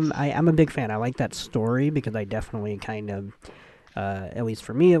I'm a big fan. I like that story because I definitely kind of, at least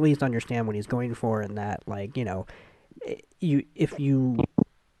for me, understand what he's going for, and that, like, if you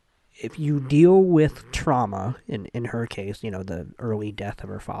deal with trauma, in her case, the early death of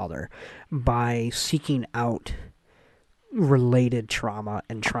her father, by seeking out related trauma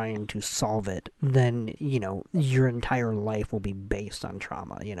and trying to solve it, then, your entire life will be based on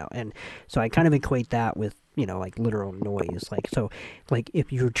trauma, and so I kind of equate that with, like literal noise. Like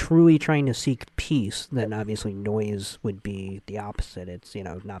if you're truly trying to seek peace, then obviously noise would be the opposite. It's,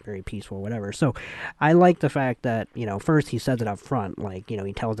 not very peaceful, whatever. So I like the fact that, first he says it up front, like,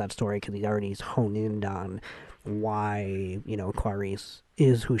 he tells that story because he's already honed in on why, Clarice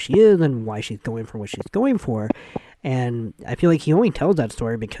is who she is and why she's going for what she's going for. And I feel like he only tells that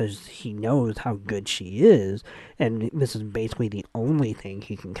story because he knows how good she is, and this is basically the only thing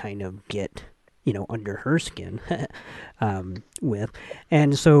he can kind of get, under her skin with.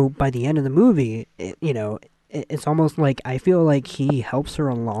 And so by the end of the movie, it's almost like I feel like he helps her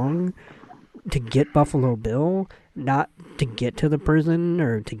along to get Buffalo Bill, not to get to the prison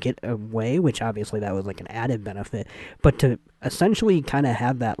or to get away, which obviously that was like an added benefit, but to essentially kind of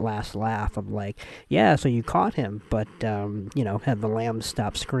have that last laugh of like, yeah, so you caught him, but have the lambs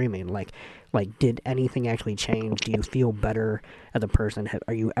stop screaming. Like, did anything actually change? Do you feel better as a person?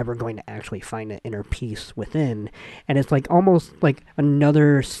 Are you ever going to actually find an inner peace within? And it's like almost like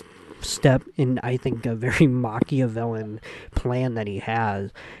another step in, I think, a very Machiavellian plan that he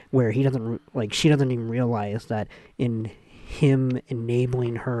has, where she doesn't even realize that in him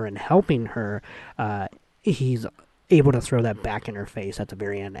enabling her and helping her, he's able to throw that back in her face at the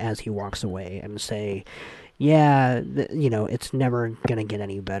very end as he walks away and say, yeah, it's never gonna get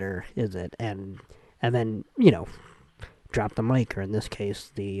any better, is it? And then, drop the mic, or in this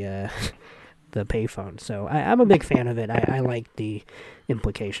case, the payphone. So I'm a big fan of it. I like the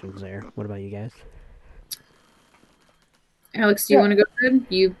implications there. What about you guys? Alex, do you want to go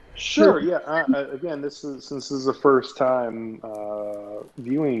ahead? Sure. Yeah. Again, since this is the first time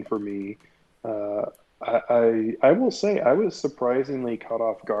viewing for me, I will say I was surprisingly caught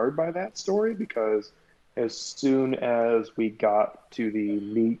off guard by that story, because as soon as we got to the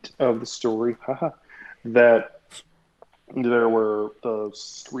meat of the story, that there were the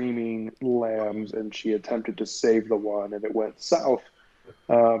screaming lambs and she attempted to save the one and it went south,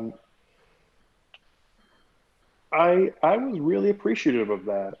 I was really appreciative of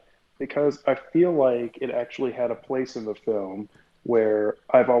that, because I feel like it actually had a place in the film, where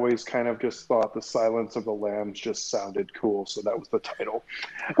I've always kind of just thought the Silence of the Lambs just sounded cool, so that was the title.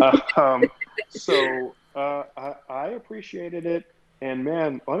 I appreciated it, and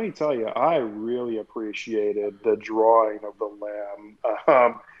man, let me tell you, I really appreciated the drawing of the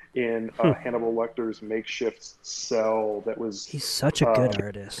lamb in Hannibal Lecter's makeshift cell. He's such a good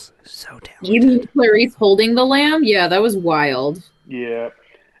artist, so talented. You mean Clarice holding the lamb? Yeah, that was wild. Yeah,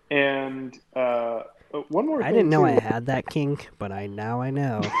 and one more thing, I didn't know I had that kink, but now I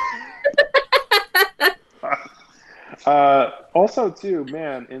know. Also, too,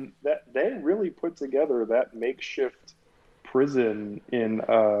 man, in that they really put together that makeshift prison in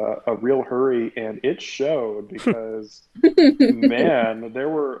a real hurry, and it showed, because man, there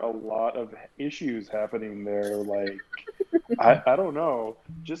were a lot of issues happening there. Like, I don't know,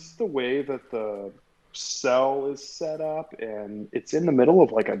 just the way that the cell is set up, and it's in the middle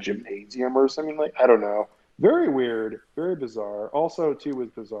of like a gymnasium or something, like, I don't know, very weird, very bizarre. Also, too, was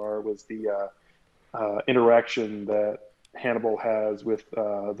bizarre was the interaction that Hannibal has with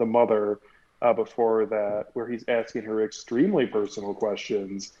the mother before that, where he's asking her extremely personal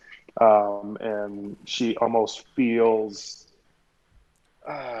questions, and she almost feels,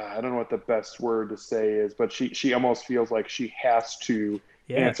 I don't know what the best word to say is, but she almost feels like she has to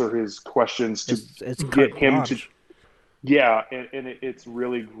answer his questions to get him to. Yeah, and it's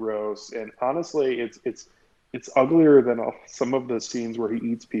really gross, and honestly, it's uglier than some of the scenes where he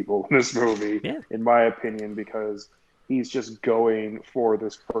eats people in this movie, in my opinion, because he's just going for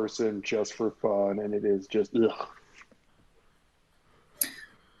this person just for fun, and it is just ugh.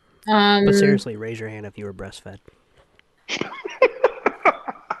 But seriously, raise your hand if you were breastfed.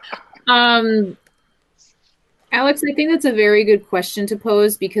 Alex, I think that's a very good question to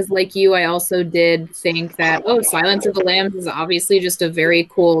pose, because like you, I also did think that, Silence of the Lambs is obviously just a very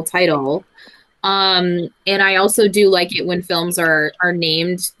cool title. And I also do like it when films are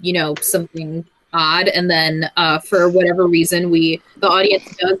named, something odd, and then for whatever reason the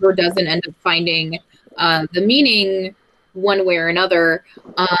audience does or doesn't end up finding the meaning one way or another.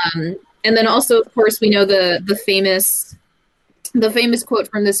 And then also, of course, we know the famous quote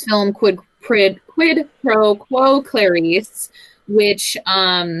from this film, quid pro quo Clarice, which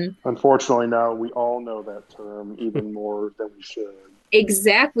unfortunately now we all know that term even more than we should.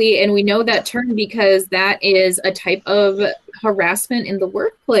 Exactly, and we know that term because that is a type of harassment in the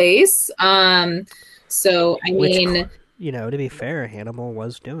workplace. So I mean, to be fair, Hannibal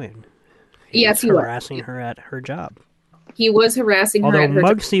was doing. He was harassing her at her job. He was harassing her. Although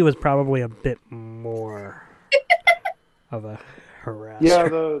Muggsy was probably a bit more of a harasser. Yeah,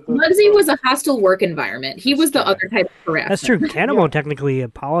 Muggsy was a hostile work environment. He was the other type of harassment. That's true. Hannibal technically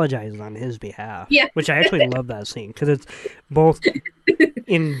apologized on his behalf. Yeah. Which I actually love that scene, because it's both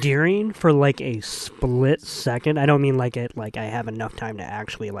endearing for like a split second. I don't mean like I have enough time to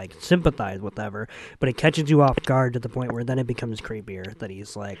actually like sympathize with whatever, but it catches you off guard to the point where then it becomes creepier, that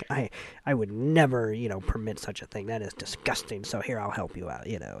he's like, I would never, permit such a thing. That is disgusting. So here, I'll help you out.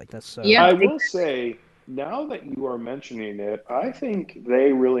 Like that's so. Yeah. I will say, now that you are mentioning it, I think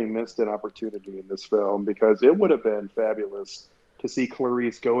they really missed an opportunity in this film, because it would have been fabulous to see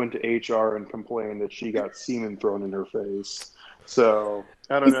Clarice go into HR and complain that she got semen thrown in her face. So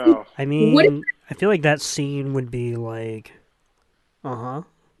I don't know. I mean, I feel like that scene would be like, knowing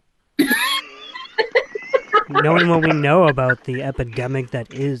what we know about the epidemic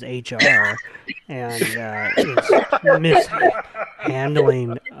that is HR and its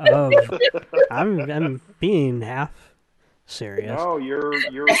mishandling of, I'm being half serious. No, you're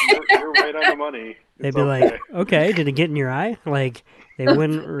right on the money. They'd It's be okay. like, okay, did it get in your eye? Like, they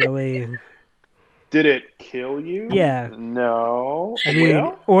wouldn't really. Did it kill you? Yeah. No. I mean,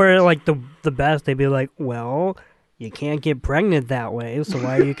 Well, or like the best, they'd be like, well, you can't get pregnant that way, so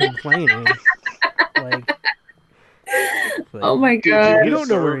why are you complaining? Like, Oh my did god. You don't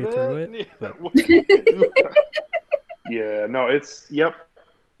know where he deserve threw it, but- Yeah, no, it's yep.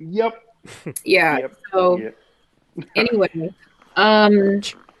 Yeah. Yep. So Yep. anyway, I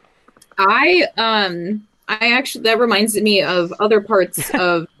actually, that reminds me of other parts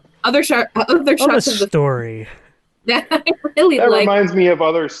of other shots oh, the of the story. that I really That like. reminds me of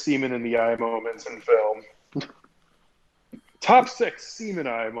other semen in the eye moments in film. Top 6 semen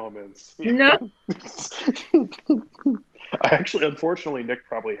eye moments. No. Unfortunately, Nick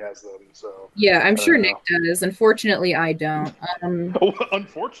probably has them. So Yeah, I'm sure know. Nick does. Unfortunately, I don't.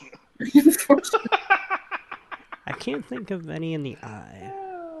 Unfortunately. Unfortunately. I can't think of any in the eye.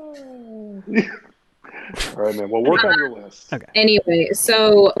 All right, man. Well, work on your list. Okay. Anyway,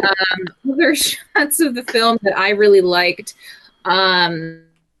 so other shots of the film that I really liked.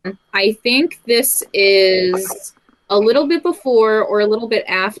 I think this is a little bit before or a little bit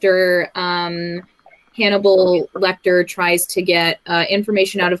after Hannibal Lecter tries to get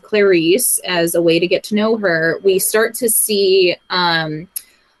information out of Clarice as a way to get to know her. We start to see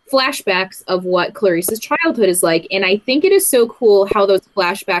flashbacks of what Clarice's childhood is like, and I think it is so cool how those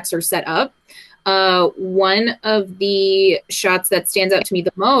flashbacks are set up. One of the shots that stands out to me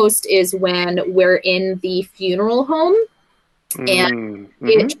the most is when we're in the funeral home and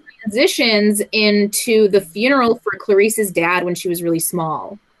it transitions into the funeral for Clarice's dad when she was really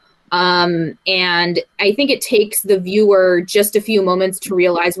small. And I think it takes the viewer just a few moments to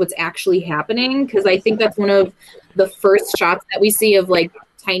realize what's actually happening, because I think that's one of the first shots that we see of like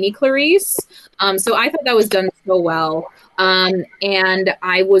tiny Clarice. So I thought that was done so well. And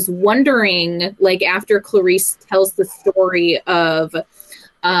I was wondering, like, after Clarice tells the story of,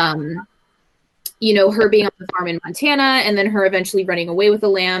 her being on the farm in Montana and then her eventually running away with a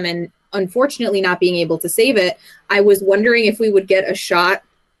lamb and unfortunately not being able to save it, I was wondering if we would get a shot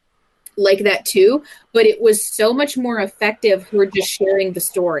like that too, but it was so much more effective her just sharing the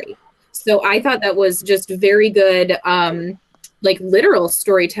story. So I thought that was just very good, like literal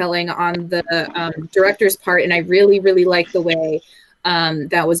storytelling on the director's part, and I really, really liked the way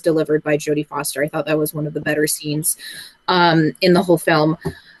that was delivered by Jodie Foster. I thought that was one of the better scenes in the whole film.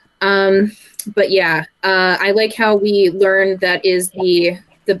 But yeah, I like how we learned that is the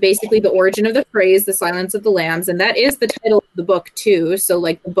basically the origin of the phrase, the silence of the lambs, and that is the title of the book too. So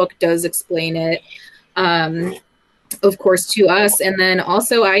like the book does explain it, of course, to us. And then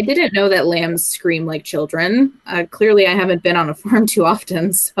also, I didn't know that lambs scream like children. Clearly, I haven't been on a farm too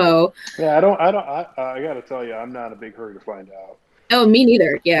often, so Yeah, I got to tell you, I'm not a big hurry to find out. oh, me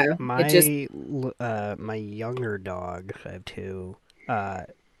neither. Yeah, My it just my younger dog, I have two,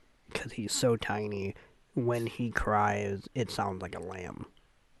 because he's so tiny. When he cries, it sounds like a lamb.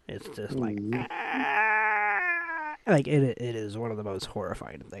 It's just like, like it is one of the most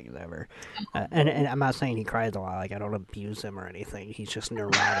horrifying things ever. And I'm not saying he cries a lot. Like, I don't abuse him or anything. He's just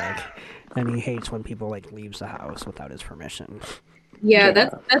neurotic, and he hates when people like leaves the house without his permission. yeah,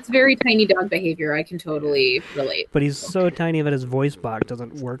 that's very tiny dog behavior. I can totally relate. But he's so tiny that his voice box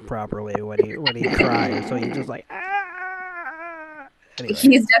doesn't work properly when he cries. So he's just like, Anyway.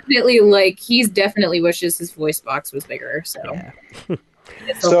 He's definitely wishes his voice box was bigger. So, Yeah.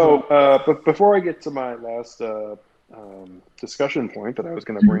 So, but before I get to my last discussion point that I was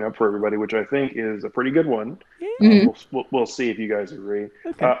going to bring up for everybody, which I think is a pretty good one, we'll see if you guys agree.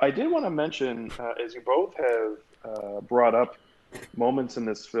 Okay. I did want to mention, as you both have brought up moments in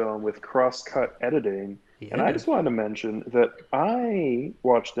this film with cross-cut editing, and I just wanted to mention that I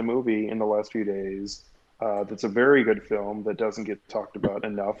watched a movie in the last few days that's a very good film that doesn't get talked about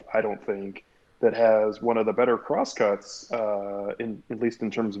enough, I don't think, that has one of the better crosscuts, at least in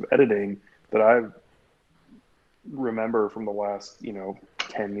terms of editing, that I remember from the last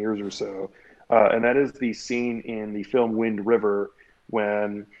 10 years or so, and that is the scene in the film Wind River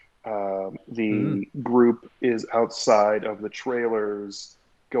when the group is outside of the trailers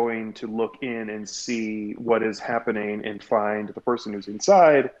going to look in and see what is happening and find the person who's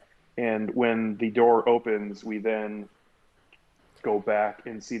inside. And when the door opens, we then go back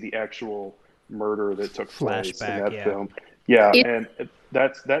and see the actual murder that took place in that film. Yeah, It- and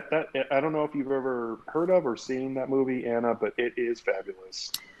that's that. I don't know if you've ever heard of or seen that movie, Anna, but it is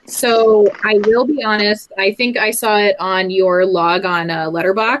fabulous. So I will be honest. I think I saw it on your log on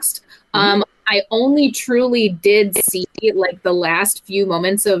Letterboxd. I only truly did see like the last few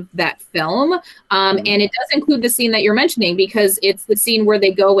moments of that film, and it does include the scene that you're mentioning because it's the scene where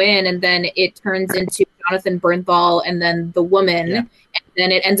they go in and then it turns into Jonathan Bernthal and then the woman, and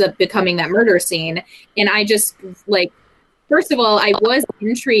then it ends up becoming that murder scene. And I just like, first of all, I was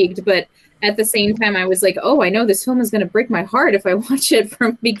intrigued, but at the same time, I was like, "Oh, I know this film is going to break my heart if I watch it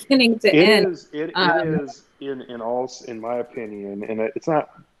from beginning to end." It is in my opinion, and it's not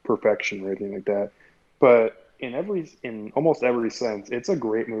perfection or anything like that, but in almost every sense, it's a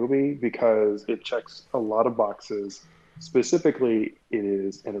great movie because it checks a lot of boxes. Specifically, it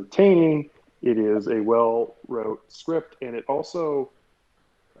is entertaining. It is a well-wrote script, and it also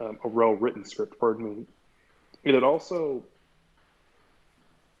a well-written script. Pardon me. And it also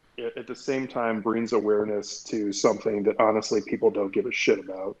at the same time brings awareness to something that honestly people don't give a shit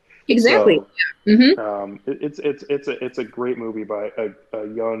about. Exactly. So, it's a great movie by a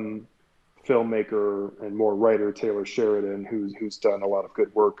young filmmaker and more writer, Taylor Sheridan, who's done a lot of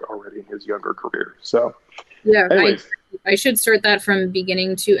good work already in his younger career. So yeah, anyways, I should start that from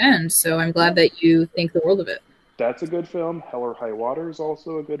beginning to end. So I'm glad that you think the world of it. that's a good film. Hell or High Water is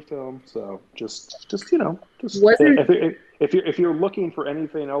also a good film. So just Wasn't- if you're looking for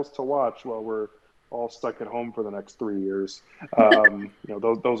anything else to watch while we're all stuck at home for the next 3 years,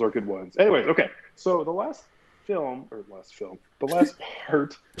 those are good ones. Anyways, okay. So the last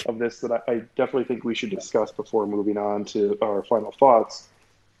part of this that I definitely think we should discuss before moving on to our final thoughts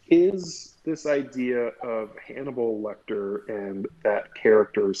is this idea of Hannibal Lecter and that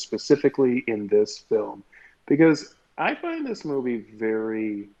character specifically in this film. Because I find this movie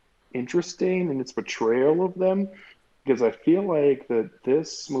very interesting in its portrayal of them, because I feel like that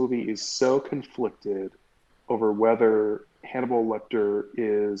this movie is so conflicted over whether Hannibal Lecter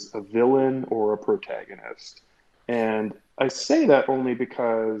is a villain or a protagonist. And I say that only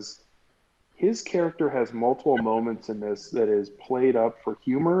because his character has multiple moments in this that is played up for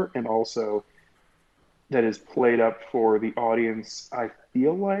humor and also that is played up for the audience, I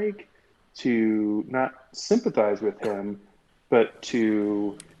feel like, to not sympathize with him, but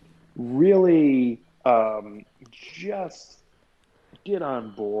to really just get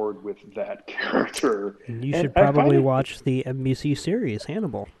on board with that character. You should probably watch the NBC series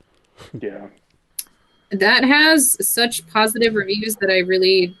Hannibal. Yeah. That has such positive reviews that I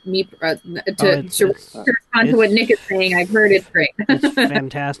really to respond to what Nick is saying. I've heard it's great. It's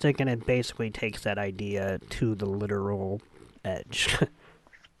fantastic, and it basically takes that idea to the literal edge,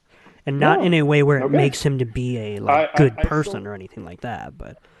 and not in a way where it makes him to be a good person or anything like that.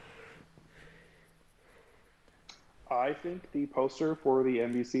 But I think the poster for the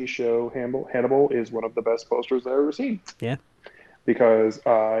NBC show Hannibal is one of the best posters I've ever seen. Yeah. Because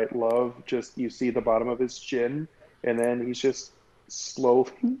I love you see the bottom of his chin, and then he's just slowly,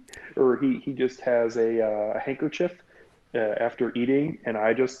 or he just has a handkerchief after eating, and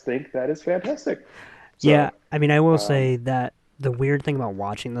I just think that is fantastic. So, yeah, I mean, I will say that the weird thing about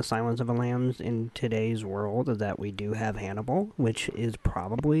watching The Silence of the Lambs in today's world is that we do have Hannibal, which is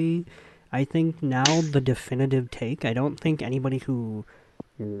probably, I think, now the definitive take. I don't think anybody who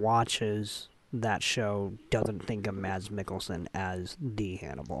watches that show doesn't think of Mads Mikkelsen as the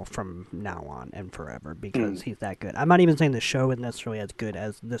Hannibal from now on and forever because he's that good. I'm not even saying the show is necessarily as good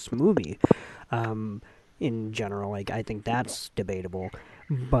as this movie. In general, like, I think that's debatable,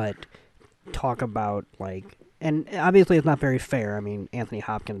 but talk about, like, and obviously it's not very fair. I mean, Anthony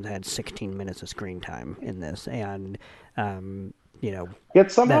Hopkins had 16 minutes of screen time in this, and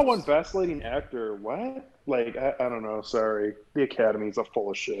yet somehow won Best Leading Actor. What? Like, I don't know. Sorry, the Academy's a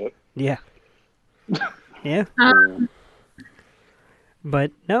full of shit. Yeah. Yeah.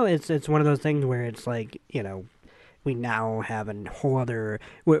 But no, it's one of those things where it's like, we now have a whole other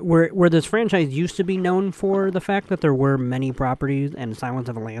where this franchise used to be known for the fact that there were many properties and Silence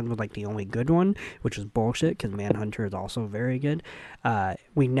of the Lambs was like the only good one, which is bullshit because Manhunter is also very good.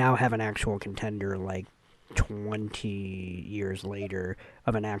 We now have an actual contender like 20 years later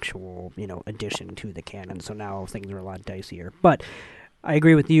of an actual, addition to the canon. So now things are a lot dicier. But I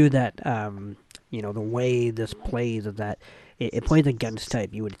agree with you that the way this plays is that it plays against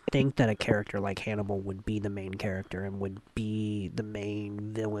type. You would think that a character like Hannibal would be the main character and would be the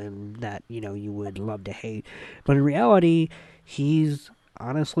main villain that, you would love to hate. But in reality, he's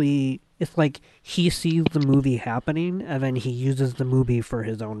honestly, it's like he sees the movie happening and then he uses the movie for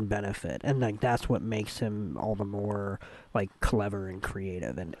his own benefit. And like that's what makes him all the more like clever and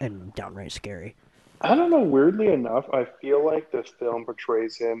creative and downright scary. I don't know. Weirdly enough, I feel like the film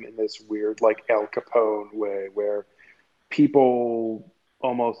portrays him in this weird, like Al Capone way, where people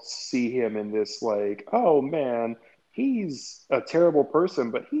almost see him in this, like, oh man, he's a terrible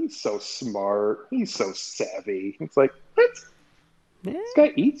person, but he's so smart. He's so savvy. It's like, what? Yeah. This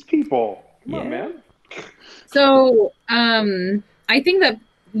guy eats people. Come on, Yeah. man. So, I think that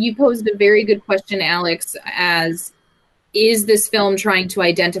you posed a very good question, Alex, as is this film trying to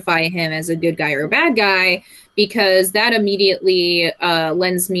identify him as a good guy or a bad guy? Because that immediately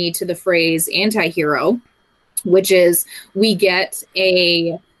lends me to the phrase anti-hero, which is we get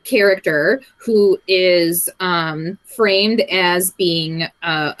a character who is framed as being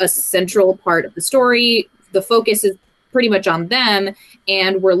a central part of the story. The focus is pretty much on them,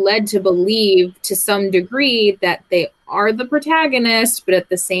 and we're led to believe to some degree that they are the protagonist, but at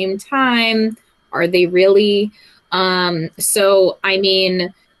the same time, are they really? So, I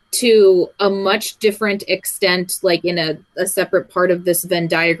mean, to a much different extent, like in a separate part of this Venn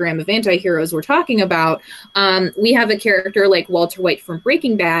diagram of anti-heroes we're talking about, we have a character like Walter White from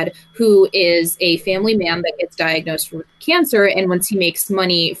Breaking Bad, who is a family man that gets diagnosed with cancer, and once he makes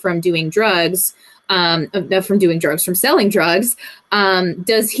money from doing drugs, from selling drugs,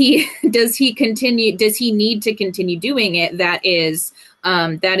 does he need to continue doing it? That is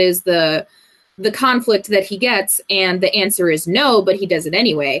the conflict that he gets, and the answer is no, but he does it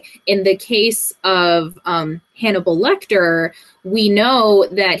anyway. In the case of Hannibal Lecter, we know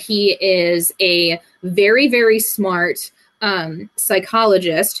that he is a very, very smart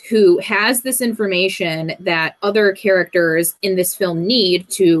psychologist who has this information that other characters in this film need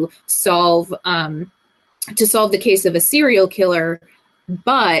to solve the case of a serial killer,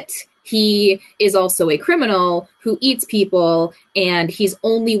 but he is also a criminal who eats people, and he's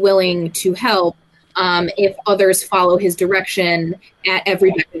only willing to help if others follow his direction at every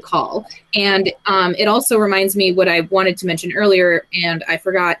beck and call. And it also reminds me what I wanted to mention earlier, and I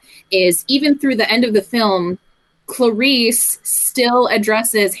forgot, is even through the end of the film, Clarice still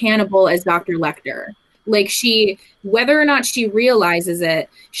addresses Hannibal as Dr. Lecter. Like, whether or not she realizes it,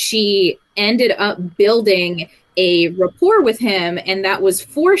 she ended up building a rapport with him, and that was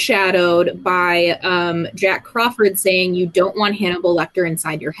foreshadowed by Jack Crawford saying, you don't want Hannibal Lecter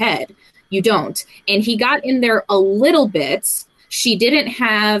inside your head. You don't. And he got in there a little bit. She didn't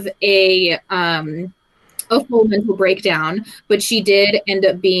have a full mental breakdown, but she did end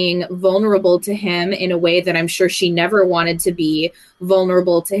up being vulnerable to him in a way that I'm sure she never wanted to be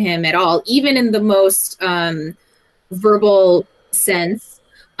vulnerable to him at all, even in the most verbal sense.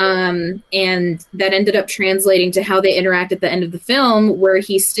 And that ended up translating to how they interact at the end of the film, where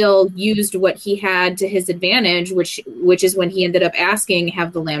he still used what he had to his advantage, which is when he ended up asking,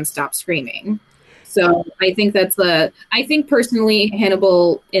 have the lamb stop screaming. So I think I think personally,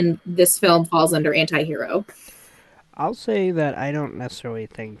 Hannibal in this film falls under anti-hero. I'll say that I don't necessarily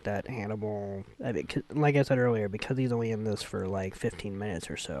think that Hannibal, like I said earlier, because he's only in this for like 15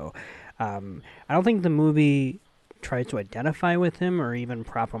 minutes or so, I don't think the movie tries to identify with him or even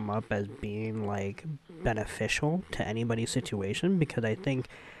prop him up as being like beneficial to anybody's situation, because I think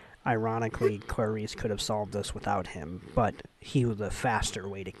ironically Clarice could have solved this without him, but he was a faster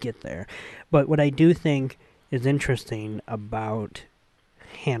way to get there. But what I do think is interesting about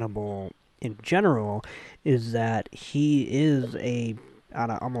Hannibal in general is that he is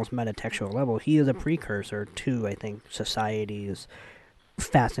on an almost metatextual level, he is a precursor to, I think, society's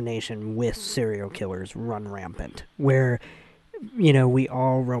fascination with serial killers run rampant, where, you know, we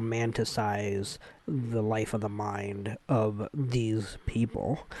all romanticize the life of the mind of these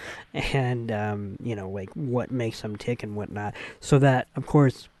people and, you know, like what makes them tick and whatnot. So that, of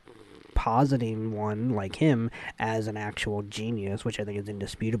course, positing one like him as an actual genius, which I think is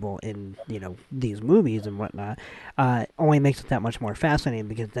indisputable in, you know, these movies and whatnot, only makes it that much more fascinating,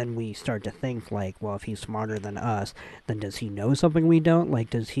 because then we start to think like, well, if he's smarter than us, then does he know something we don't? Like,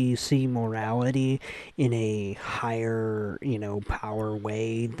 does he see morality in a higher, you know, power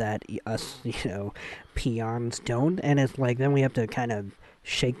way that us, you know, peons don't? And it's like, then we have to kind of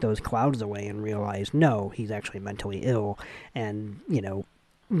shake those clouds away and realize, no, he's actually mentally ill, and, you know,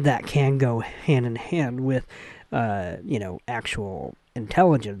 that can go hand in hand with, you know, actual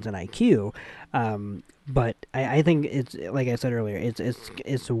intelligence and IQ. But I think it's, like I said earlier,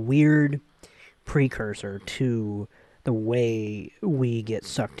 it's a weird precursor to the way we get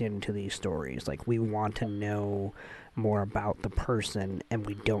sucked into these stories. Like, we want to know more about the person, and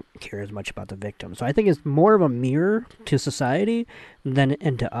we don't care as much about the victim. So I think it's more of a mirror to society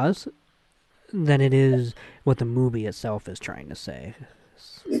and to us than it is what the movie itself is trying to say.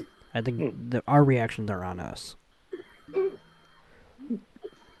 I think our reactions are on us.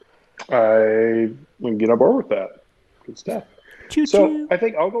 I can get on board with that. Good stuff. Choo So choo. I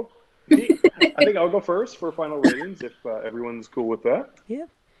think I'll go. I think I'll go first for final ratings if everyone's cool with that. Yeah.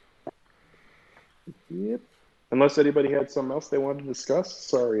 Yep. Unless anybody had something else they wanted to discuss.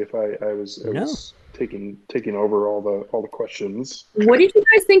 Sorry if I was taking over all the questions. What did you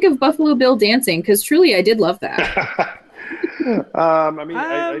guys think of Buffalo Bill dancing? Because truly, I did love that.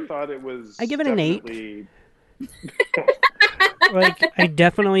 I thought it was. I give it an 8. definitely- Like, I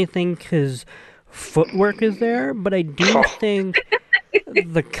definitely think his footwork is there, but I do think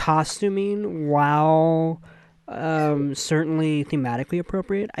the costuming, while certainly thematically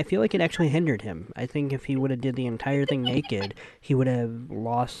appropriate, I feel like it actually hindered him. I think if he would have did the entire thing naked, he would have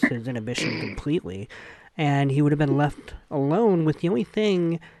lost his inhibition completely, and he would have been left alone with the only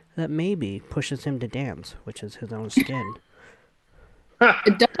thing that maybe pushes him to dance, which is his own skin.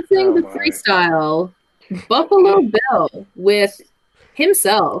 Dancing the my. freestyle, Buffalo Bill with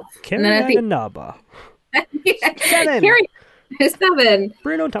himself. And then I Carrie think Naba. Seven.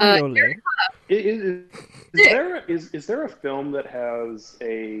 Bruno Tonioli. Is there a film that has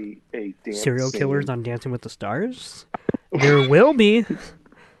a dance Serial scene? killers on Dancing with the Stars? There will be.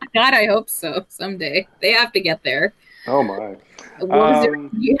 God, I hope so someday. They have to get there. Oh my! What was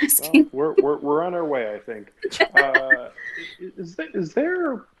you asking? Well, we're on our way, I think. Is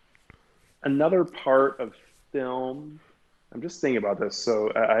there another part of film? I'm just thinking about this,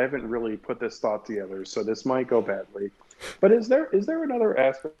 so I haven't really put this thought together, so this might go badly. But is there another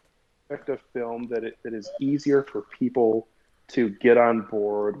aspect of film that is easier for people to get on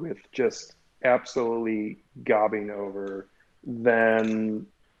board with, just absolutely gobbing over, than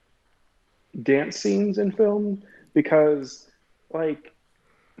dance scenes in film? Because like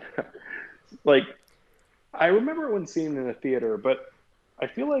I remember when seeing it in the theater, but I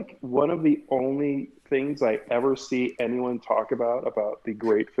feel like one of the only things I ever see anyone talk about the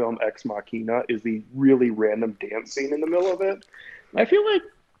great film Ex Machina is the really random dance scene in the middle of it. I feel like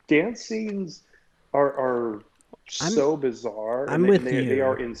dance scenes are so bizarre. I'm with you. They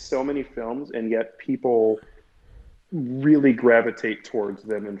are in so many films, and yet people really gravitate towards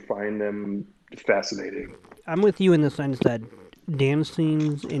them and find them fascinating. I'm with you in the sense that dance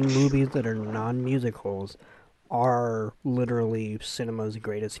scenes in movies that are non-musicals are literally cinema's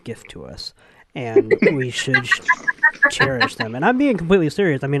greatest gift to us, and we should cherish them. And I'm being completely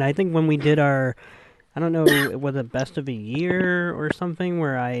serious. I mean, I think when we did our, I don't know, was it Best of a Year or something,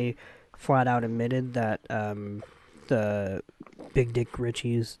 where I flat out admitted that the Big Dick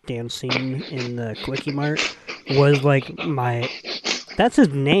Richie's dance scene in the Quickie Mart was like my... That's his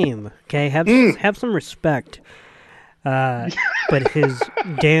name, okay? Have some respect. But his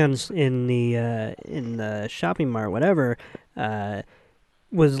dance in the shopping mart, whatever,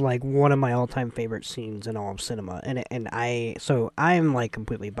 was like one of my all-time favorite scenes in all of cinema. So I'm like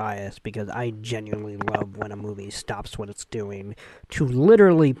completely biased because I genuinely love when a movie stops what it's doing to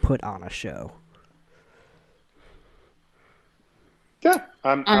literally put on a show. Yeah,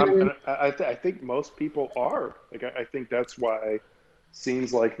 I think most people are. Like, I think that's why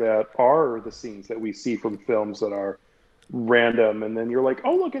scenes like that are the scenes that we see from films that are random, and then you're like,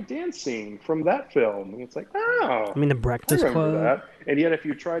 oh, look, a dance scene from that film, and it's like, oh, I mean, The Breakfast I remember Club. that. And yet if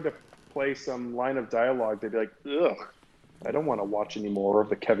you tried to play some line of dialogue, they'd be like, ugh, I don't want to watch any more of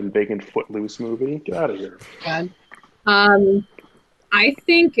the Kevin Bacon Footloose movie. Get out of here. I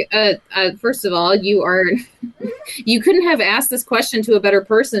think, first of all, you couldn't have asked this question to a better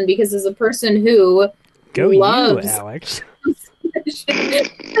person, because as a person who loves... you, Alex.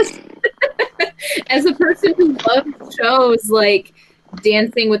 As a person who loves shows like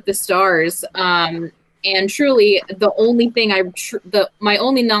Dancing with the Stars, and truly the only thing my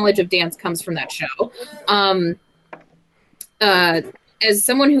only knowledge of dance comes from that show. As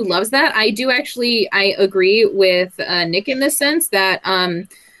someone who loves that, I agree with Nick in the sense that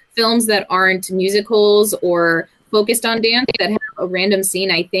films that aren't musicals or focused on dance that have a random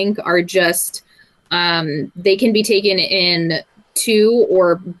scene, I think, are just they can be taken in two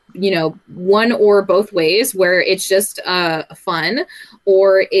or one or both ways, where it's just fun,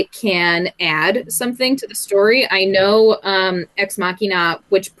 or it can add something to the story. I know Ex Machina,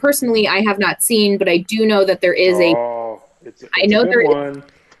 which personally I have not seen, but I do know that there is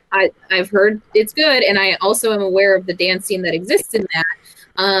I've heard it's good, and I also am aware of the dance scene that exists in that.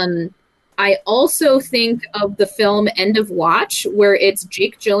 I also think of the film End of Watch, where it's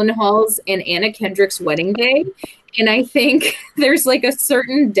Jake Gyllenhaal's and Anna Kendrick's wedding day. And I think there's like a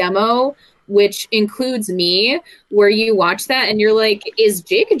certain demo, which includes me, where you watch that and you're like, is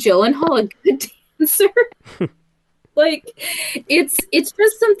Jake Gyllenhaal a good dancer? like it's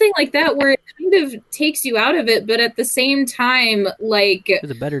just something like that where it kind of takes you out of it, but at the same time, like He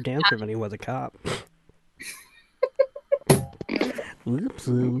was a better dancer when he was a cop. Whoops.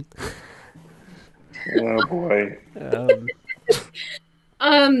 Oh boy.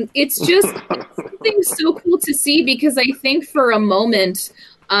 It's just something so cool to see, because I think for a moment,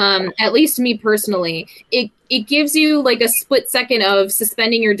 at least me personally, it gives you like a split second of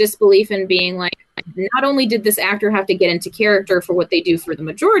suspending your disbelief and being like, not only did this actor have to get into character for what they do for the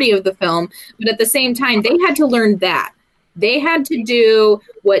majority of the film, but at the same time, they had to learn that. They had to do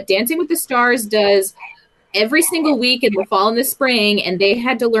what Dancing with the Stars does every single week in the fall and the spring, and they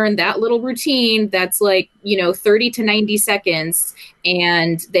had to learn that little routine that's like, 30 to 90 seconds,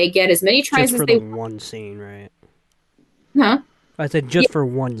 and they get as many tries Just as for they the one scene, right? Huh? I said just for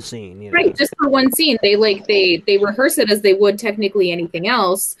one scene. You know? Right, just for one scene. They rehearse it as they would technically anything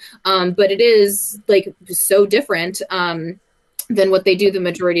else, but it is like so different than what they do the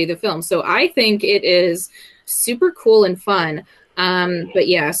majority of the film. So I think it is super cool and fun. But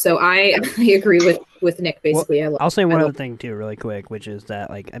yeah, so I agree with Nick basically. Well, I'll say one other thing too, really quick, which is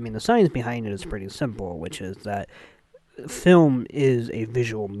that the science behind it is pretty simple, which is that film is a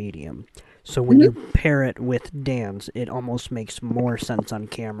visual medium. So when you pair it with dance, it almost makes more sense on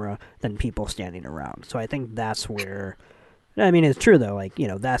camera than people standing around. So I think that's where, it's true though,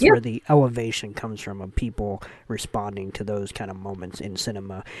 that's where the elevation comes from, of people responding to those kind of moments in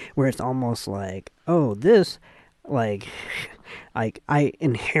cinema, where it's almost like, oh, this, I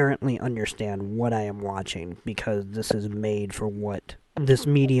inherently understand what I am watching because this is made for what this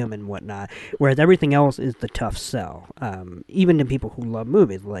medium and whatnot, whereas everything else is the tough sell. Even to people who love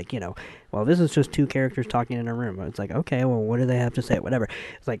movies, well, this is just two characters talking in a room. It's like, okay, well, what do they have to say? Whatever.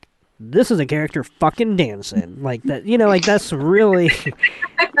 It's like, this is a character fucking dancing. Like that, that's really,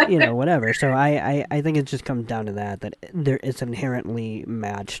 whatever. So I think it just comes down to that it's inherently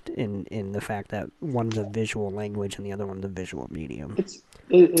matched in the fact that one's a visual language and the other one's a visual medium.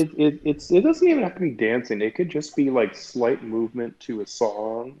 It doesn't even have to be dancing. It could just be like slight movement to a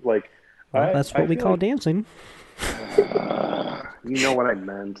song. That's what we call dancing. You know what I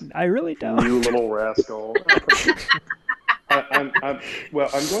meant. I really don't. You little rascal. I'm going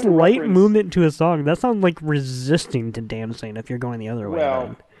slight to movement to a song. That sounds like resisting to dancing if you're going the other way.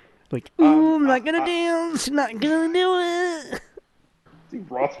 Well, I'm not gonna dance, not gonna do it.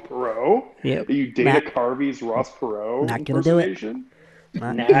 Ross Perot? Yep. Are you Dana Carvey's Ross Perot not gonna do it.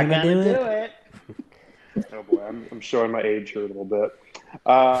 Not gonna do it. Oh boy, I'm showing my age here a little bit.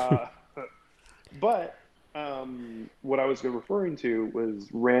 But what I was referring to was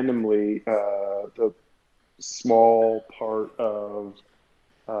randomly the small part of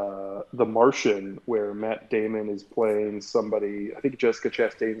The Martian, where Matt Damon is playing somebody, I think Jessica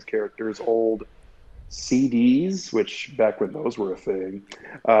Chastain's character's old CDs, which back when those were a thing,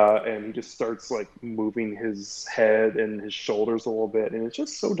 and he just starts moving his head and his shoulders a little bit, and it's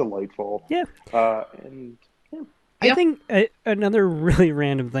just so delightful. Yeah. I think another really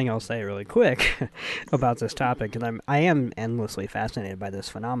random thing I'll say really quick about this topic, because I am endlessly fascinated by this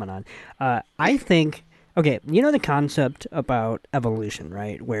phenomenon. I think, okay, the concept about evolution,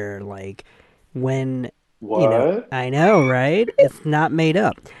 right? Where when what? I know, right? It's not made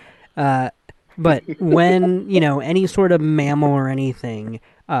up. But when, any sort of mammal or anything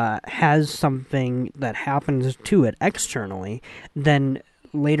has something that happens to it externally, then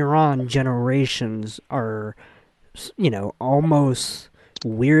later on generations are, almost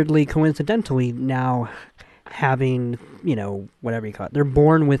weirdly coincidentally now having, whatever you call it. They're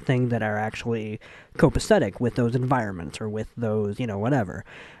born with things that are actually copacetic with those environments or with those, whatever,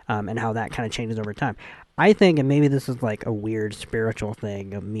 and how that kind of changes over time. I think, and maybe this is a weird spiritual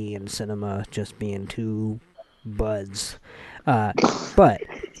thing of me and cinema just being two buds, but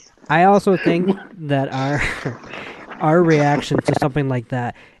I also think that our reaction to something like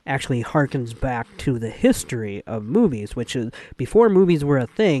that actually harkens back to the history of movies, which is before movies were a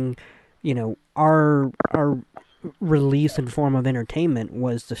thing. Our release and form of entertainment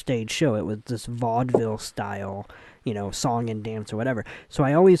was the stage show. It was this vaudeville style, song and dance or whatever. So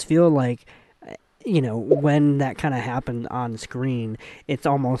I always feel like, when that kind of happened on screen, it's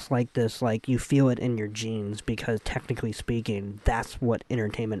almost like this, you feel it in your genes, because technically speaking, that's what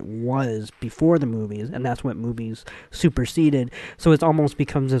entertainment was before the movies, and that's what movies superseded. So it almost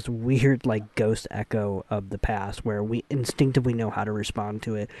becomes this weird, ghost echo of the past, where we instinctively know how to respond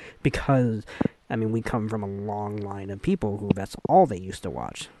to it, because, we come from a long line of people who that's all they used to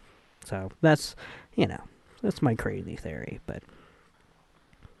watch. So that's, that's my crazy theory, but...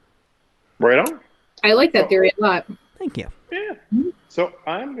 Right on. I like that theory a lot. Thank you. Yeah. So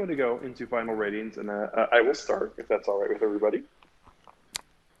I'm going to go into final ratings, and I will start, if that's all right with everybody.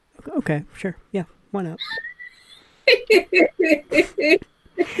 Okay, sure. Yeah, why not?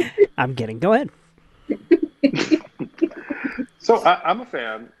 I'm kidding. Go ahead. So I'm a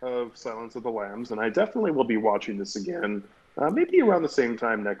fan of Silence of the Lambs, and I definitely will be watching this again, maybe around the same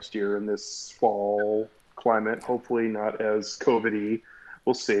time next year in this fall climate. Hopefully not as COVID-y.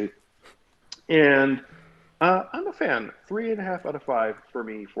 We'll see. And I'm a fan. 3.5 out of 5 for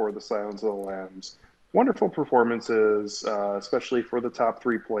me for The Silence of the Lambs. Wonderful performances, especially for the top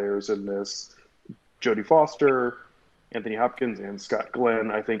 3 players in this. Jodie Foster, Anthony Hopkins, and Scott Glenn,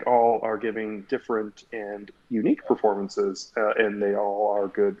 I think all are giving different and unique performances, and they all are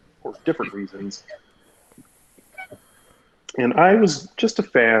good for different reasons. And I was just a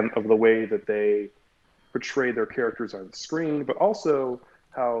fan of the way that they portray their characters on screen, but also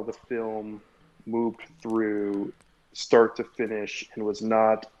how the film moved through start to finish and was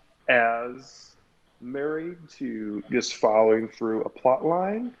not as married to just following through a plot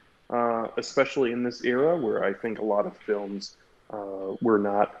line, especially in this era where I think a lot of films were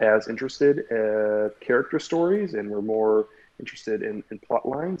not as interested in character stories and were more interested in plot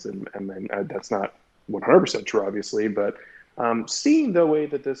lines. And that's not 100% true, obviously, but seeing the way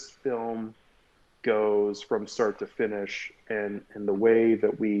that this film goes from start to finish and the way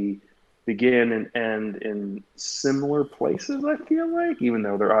that we begin and end in similar places, I feel like, even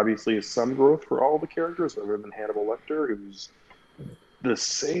though there obviously is some growth for all the characters other than Hannibal Lecter, who's the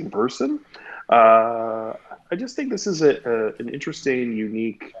same person. I just think this is an interesting,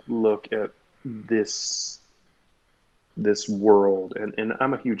 unique look at this world, and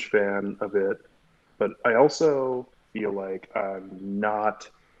I'm a huge fan of it, but I also feel like I'm not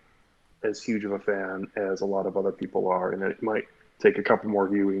as huge of a fan as a lot of other people are, and it might take a couple more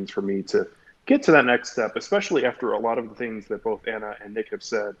viewings for me to get to that next step, especially after a lot of the things that both Anna and Nick have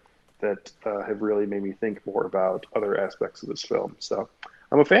said that have really made me think more about other aspects of this film. So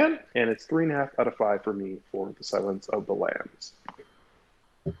I'm a fan, and it's 3.5 out of 5 for me for The Silence of the Lambs.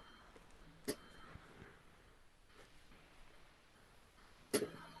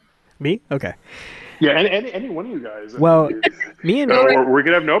 Me? Okay. Yeah, any one of you guys. Well, me and we're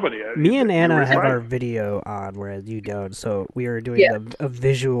gonna have nobody. Me and Anna have our video on, whereas you don't. So we are doing a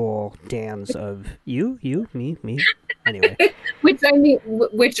visual dance of you, me. Anyway, which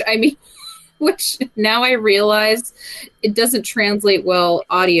now I realize it doesn't translate well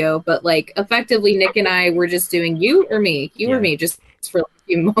audio, but like effectively Nick and I were just doing you or me, or me, just for a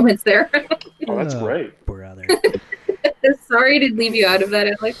few moments there. Oh, that's great, brother. Sorry to leave you out of that,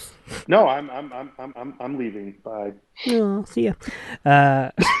 Alex. No, I'm leaving. Bye. Oh, see ya.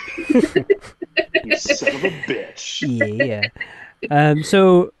 You son of a bitch. Yeah.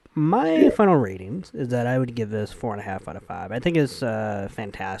 So my final ratings is that I would give this 4.5 out of 5. I think it's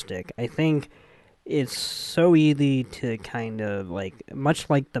fantastic. I think it's so easy to kind of much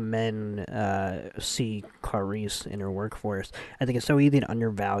like the men see Clarice in her workforce. I think it's so easy to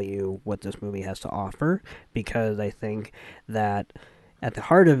undervalue what this movie has to offer, because I think that at the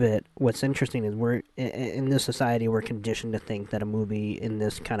heart of it, what's interesting is we're in this society, we're conditioned to think that a movie in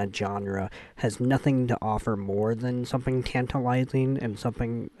this kind of genre has nothing to offer more than something tantalizing and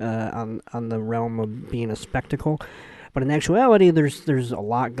something on the realm of being a spectacle. But in actuality, there's a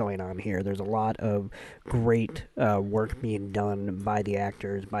lot going on here. There's a lot of great work being done by the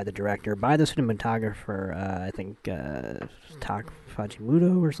actors, by the director, by the cinematographer. I think Tak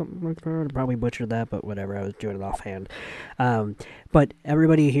Fujimoto or something like that. I probably butchered that, but whatever. I was doing it offhand. But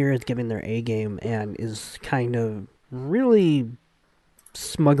everybody here is giving their A game and is kind of really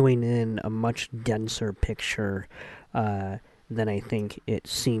smuggling in a much denser picture than I think it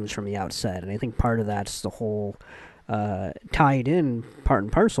seems from the outset. And I think part of that's the whole tied in part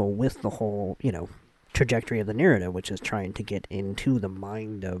and parcel with the whole, trajectory of the narrative, which is trying to get into the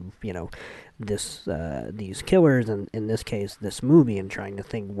mind of, these killers, and in this case, this movie, and trying to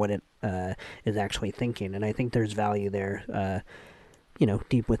think what it is actually thinking. And I think there's value there,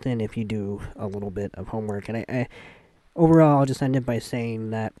 deep within if you do a little bit of homework. And I overall, I'll just end it by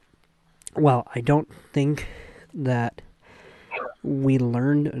saying that, well, I don't think that we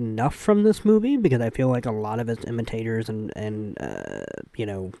learned enough from this movie, because I feel like a lot of its imitators and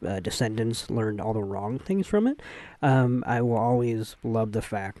descendants learned all the wrong things from it. I will always love the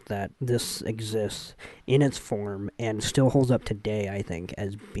fact that this exists in its form and still holds up today, I think,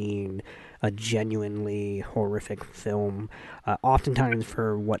 as being a genuinely horrific film, oftentimes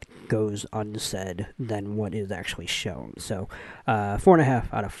for what goes unsaid than what is actually shown. So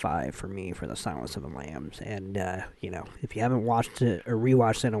 4.5 out of 5 for me for The Silence of the Lambs. And if you haven't watched it or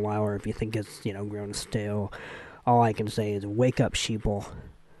rewatched it in a while, or if you think it's grown stale, all I can say is wake up, sheeple.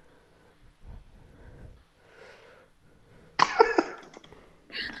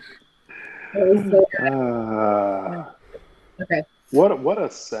 Okay. What a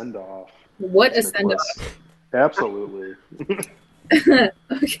send off. What a send off. Absolutely.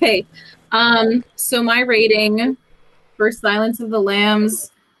 Okay. So my rating for Silence of the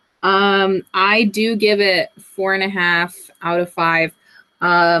Lambs, I do give it 4.5 out of 5.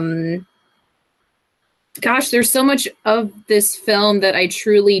 Gosh, there's so much of this film that I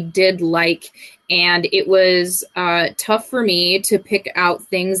truly did like, and it was tough for me to pick out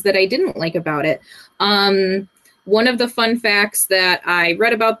things that I didn't like about it. One of the fun facts that I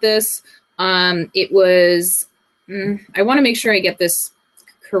read about this, it was, I want to make sure I get this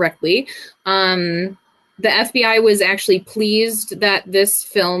correctly. The FBI was actually pleased that this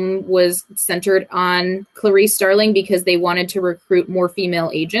film was centered on Clarice Starling because they wanted to recruit more female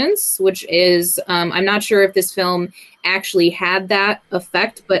agents, which is, I'm not sure if this film actually had that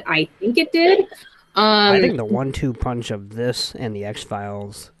effect, but I think it did. I think the 1-2 punch of this and the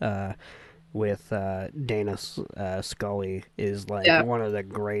X-Files with Dana Scully is like one of the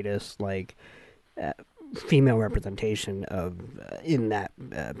greatest female representation of in that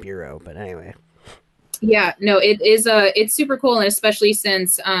bureau. But anyway. Yeah, no, it is it's super cool, and especially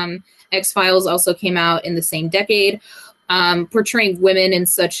since X-Files also came out in the same decade, portraying women in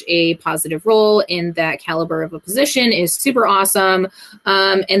such a positive role in that caliber of a position is super awesome.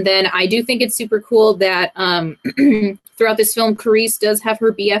 And then I do think it's super cool that throughout this film, Clarice does have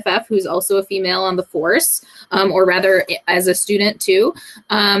her BFF, who's also a female on the force, or rather as a student too.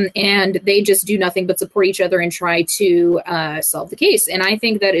 And they just do nothing but support each other and try to solve the case. And I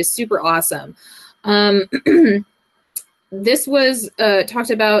think that is super awesome. This was talked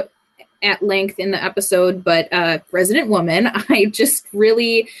about at length in the episode, but Resident Woman, I just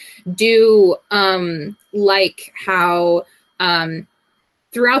really do like how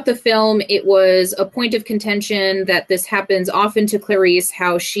throughout the film it was a point of contention that this happens often to Clarice,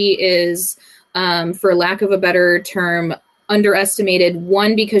 how she is, for lack of a better term, underestimated,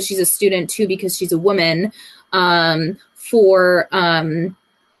 one, because she's a student, two, because she's a woman, for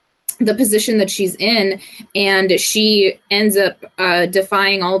the position that she's in, and she ends up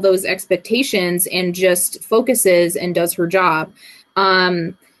defying all those expectations and just focuses and does her job.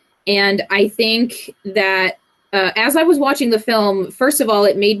 And I think that as I was watching the film, first of all,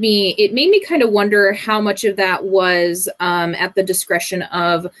 it made me kind of wonder how much of that was at the discretion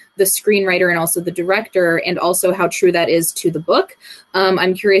of the screenwriter and also the director, and also how true that is to the book.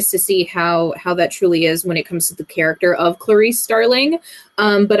 I'm curious to see how that truly is when it comes to the character of Clarice Starling.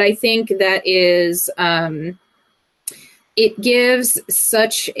 But I think that is it gives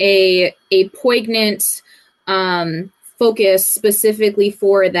such a poignant focus specifically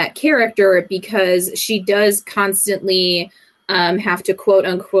for that character, because she does constantly have to quote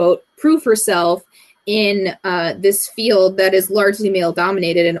unquote prove herself in this field that is largely male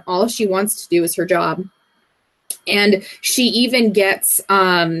dominated, and all she wants to do is her job. And she even gets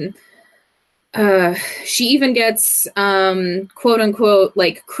quote unquote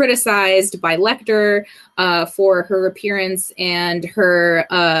like criticized by Lecter for her appearance and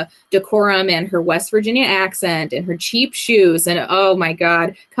her decorum and her West Virginia accent and her cheap shoes. And oh my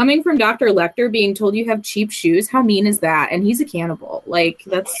God, coming from Dr. Lecter, being told you have cheap shoes, how mean is that? And he's a cannibal. Like,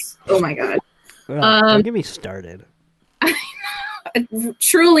 that's, oh my God. Don't get me started.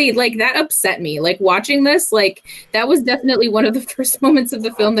 Truly, like, that upset me. Like, watching this, like, that was definitely one of the first moments of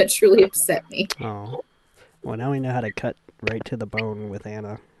the film that truly upset me. Oh, well, now we know how to cut right to the bone with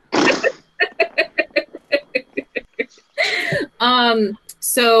Anna. I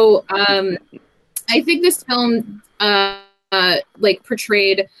think this film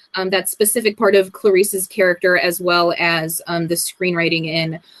portrayed that specific part of Clarice's character, as well as the screenwriting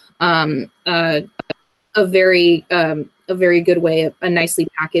in a very good way, a nicely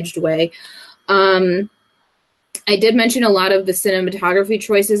packaged way. I did mention a lot of the cinematography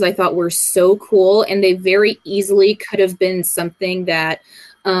choices I thought were so cool, and they very easily could have been something that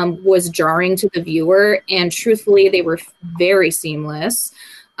was jarring to the viewer, and truthfully, they were very seamless.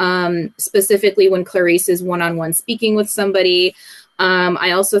 Specifically when Clarice is one-on-one speaking with somebody.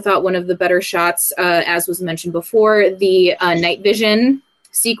 I also thought one of the better shots, as was mentioned before, the night vision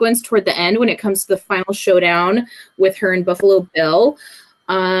sequence toward the end when it comes to the final showdown with her and Buffalo Bill.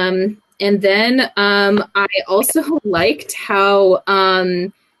 And then I also liked how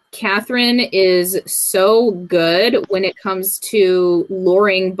Catherine is so good when it comes to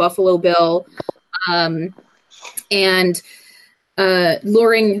luring Buffalo Bill and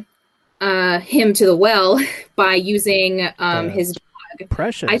luring him to the well by using his dog.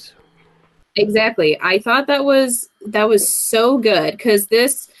 Precious. Exactly. I thought that was so good because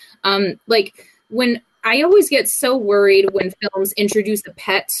this, like when I always get so worried when films introduce a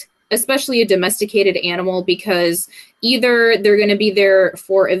pet, especially a domesticated animal, because either they're going to be there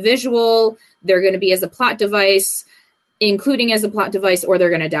for a visual, they're going to be as a plot device, including as a plot device, or they're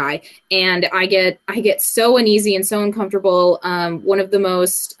going to die. And I get so uneasy and so uncomfortable. One of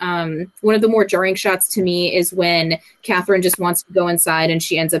the more jarring shots to me is when Catherine just wants to go inside and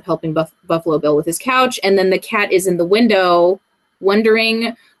she ends up helping Buffalo Bill with his couch. And then the cat is in the window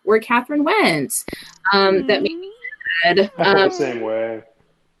wondering where Catherine went. That made me sad. I felt the same way.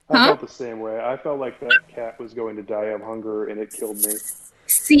 I Huh? felt the same way. I felt like that cat was going to die of hunger, and it killed me.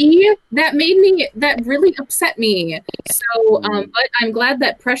 See, that really upset me. So, but I'm glad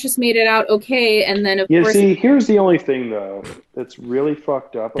that Precious made it out okay. And then, of Yeah, course, see, here's the only thing, though, that's really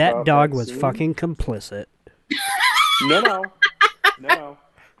fucked up That about dog that was scene. fucking complicit. No.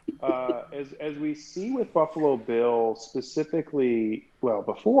 As we see with Buffalo Bill specifically, well,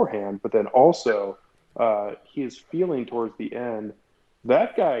 beforehand, but then also his feeling towards the end,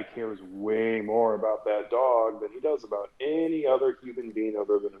 that guy cares way more about that dog than he does about any other human being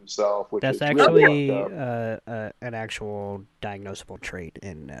other than himself, which That's is actually really fucked up. an actual diagnosable trait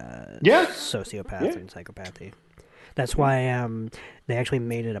in Yeah. sociopath Yeah. and psychopathy. That's why they actually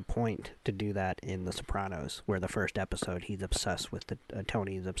made it a point to do that in The Sopranos, where the first episode he's obsessed with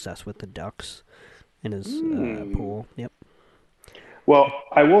Tony's obsessed with the ducks in his pool. Yep. Well,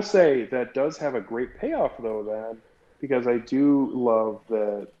 I will say that does have a great payoff, though, then, because I do love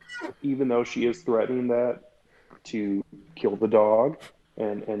that even though she is threatening that to kill the dog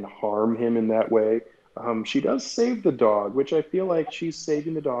and harm him in that way, she does save the dog, which I feel like she's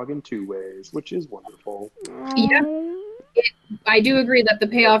saving the dog in two ways, which is wonderful. yeah, I do agree that the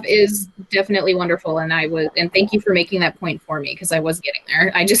payoff is definitely wonderful, and thank you for making that point for me because I was getting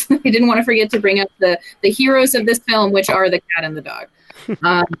there. I didn't want to forget to bring up the heroes of this film, which are the cat and the dog.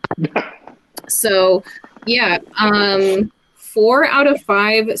 So, yeah, 4 out of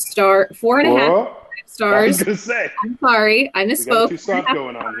 5 star, 4.5 Whoa, I was stars. going to say, I'm sorry, I we got misspoke. two soft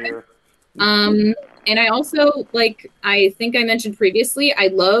going on here. And I also I think I mentioned previously, I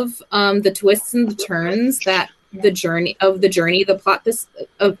love the twists and the turns that the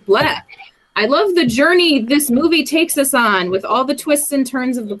plot I love the journey this movie takes us on with all the twists and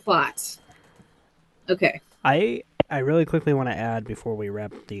turns of the plot. Okay. I really quickly want to add before we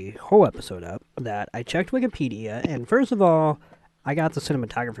wrap the whole episode up that I checked Wikipedia, and first of all, I got the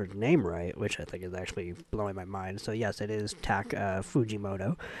cinematographer's name right, which I think is actually blowing my mind. So yes, it is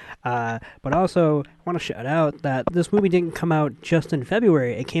Fujimoto. But also, I want to shout out that this movie didn't come out just in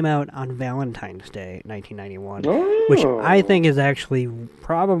February. It came out on Valentine's Day, 1991, which I think is actually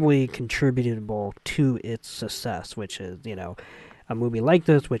probably contributable to its success, which is, a movie like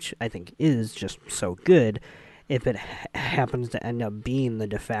this, which I think is just so good. If it happens to end up being the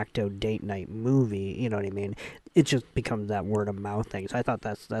de facto date night movie, you know what I mean? It just becomes that word of mouth thing. So I thought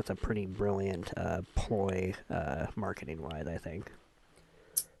that's a pretty brilliant ploy, marketing wise, I think.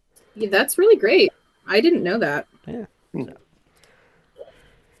 Yeah, that's really great. I didn't know that. Yeah.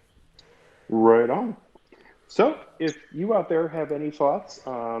 Right on. So, if you out there have any thoughts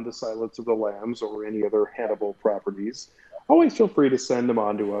on The Silence of the Lambs or any other Hannibal properties, always feel free to send them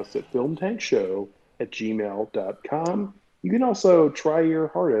on to us at filmtankshow@gmail.com. You can also try your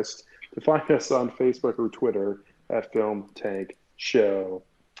hardest to find us on Facebook or Twitter at Film Tank Show.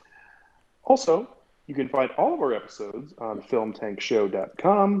 Also, you can find all of our episodes on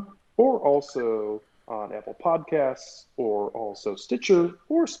filmtankshow.com or also on Apple Podcasts or also Stitcher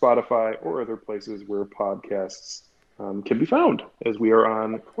or Spotify or other places where podcasts can be found, as we are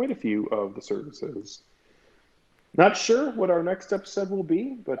on quite a few of the services. Not sure what our next episode will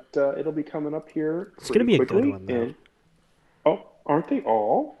be, but it'll be coming up here. It's going to be quickly. a good one, though. Oh, aren't they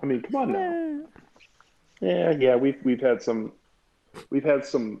all? I mean, come on now. Yeah. We've had some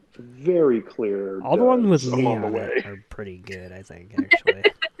very clear. All the ones with me along the on way. it are pretty good, I think, actually.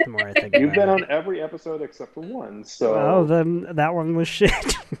 The more I think You've about been it. on every episode except for one, so. Oh, then that one was shit.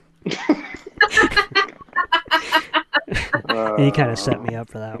 You kind of set me up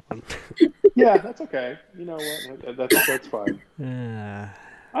for that one. Yeah, that's okay. You know what? That's fine.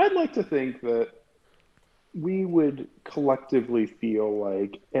 I'd like to think that we would collectively feel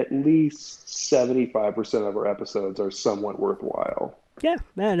like at least 75% of our episodes are somewhat worthwhile. Yeah,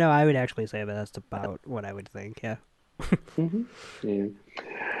 no, I would actually say that's about what I would think, yeah. Yeah.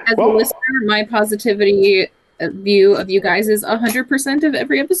 As a listener, my positivity view of you guys is 100% of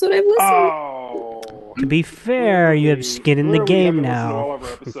every episode I've listened. Oh, To be fair, you have skin in the game now. All of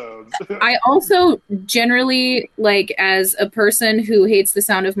our episodes. I also generally, like, as a person who hates the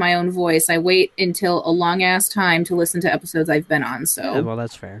sound of my own voice, I wait until a long ass time to listen to episodes I've been on. So, Yeah, well,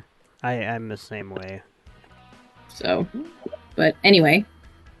 that's fair. I'm the same way. So, but anyway,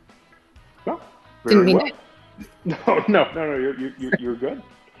 Oh, didn't very mean well. No. You're good.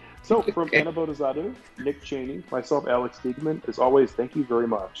 So, from Okay. Anna Bodazadu, Nick Cheney, myself, Alex Diegman, as always, thank you very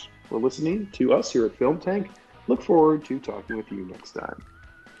much for listening to us here at Film Tank. Look forward to talking with you next time.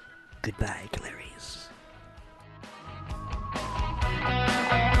 Goodbye, Clarice.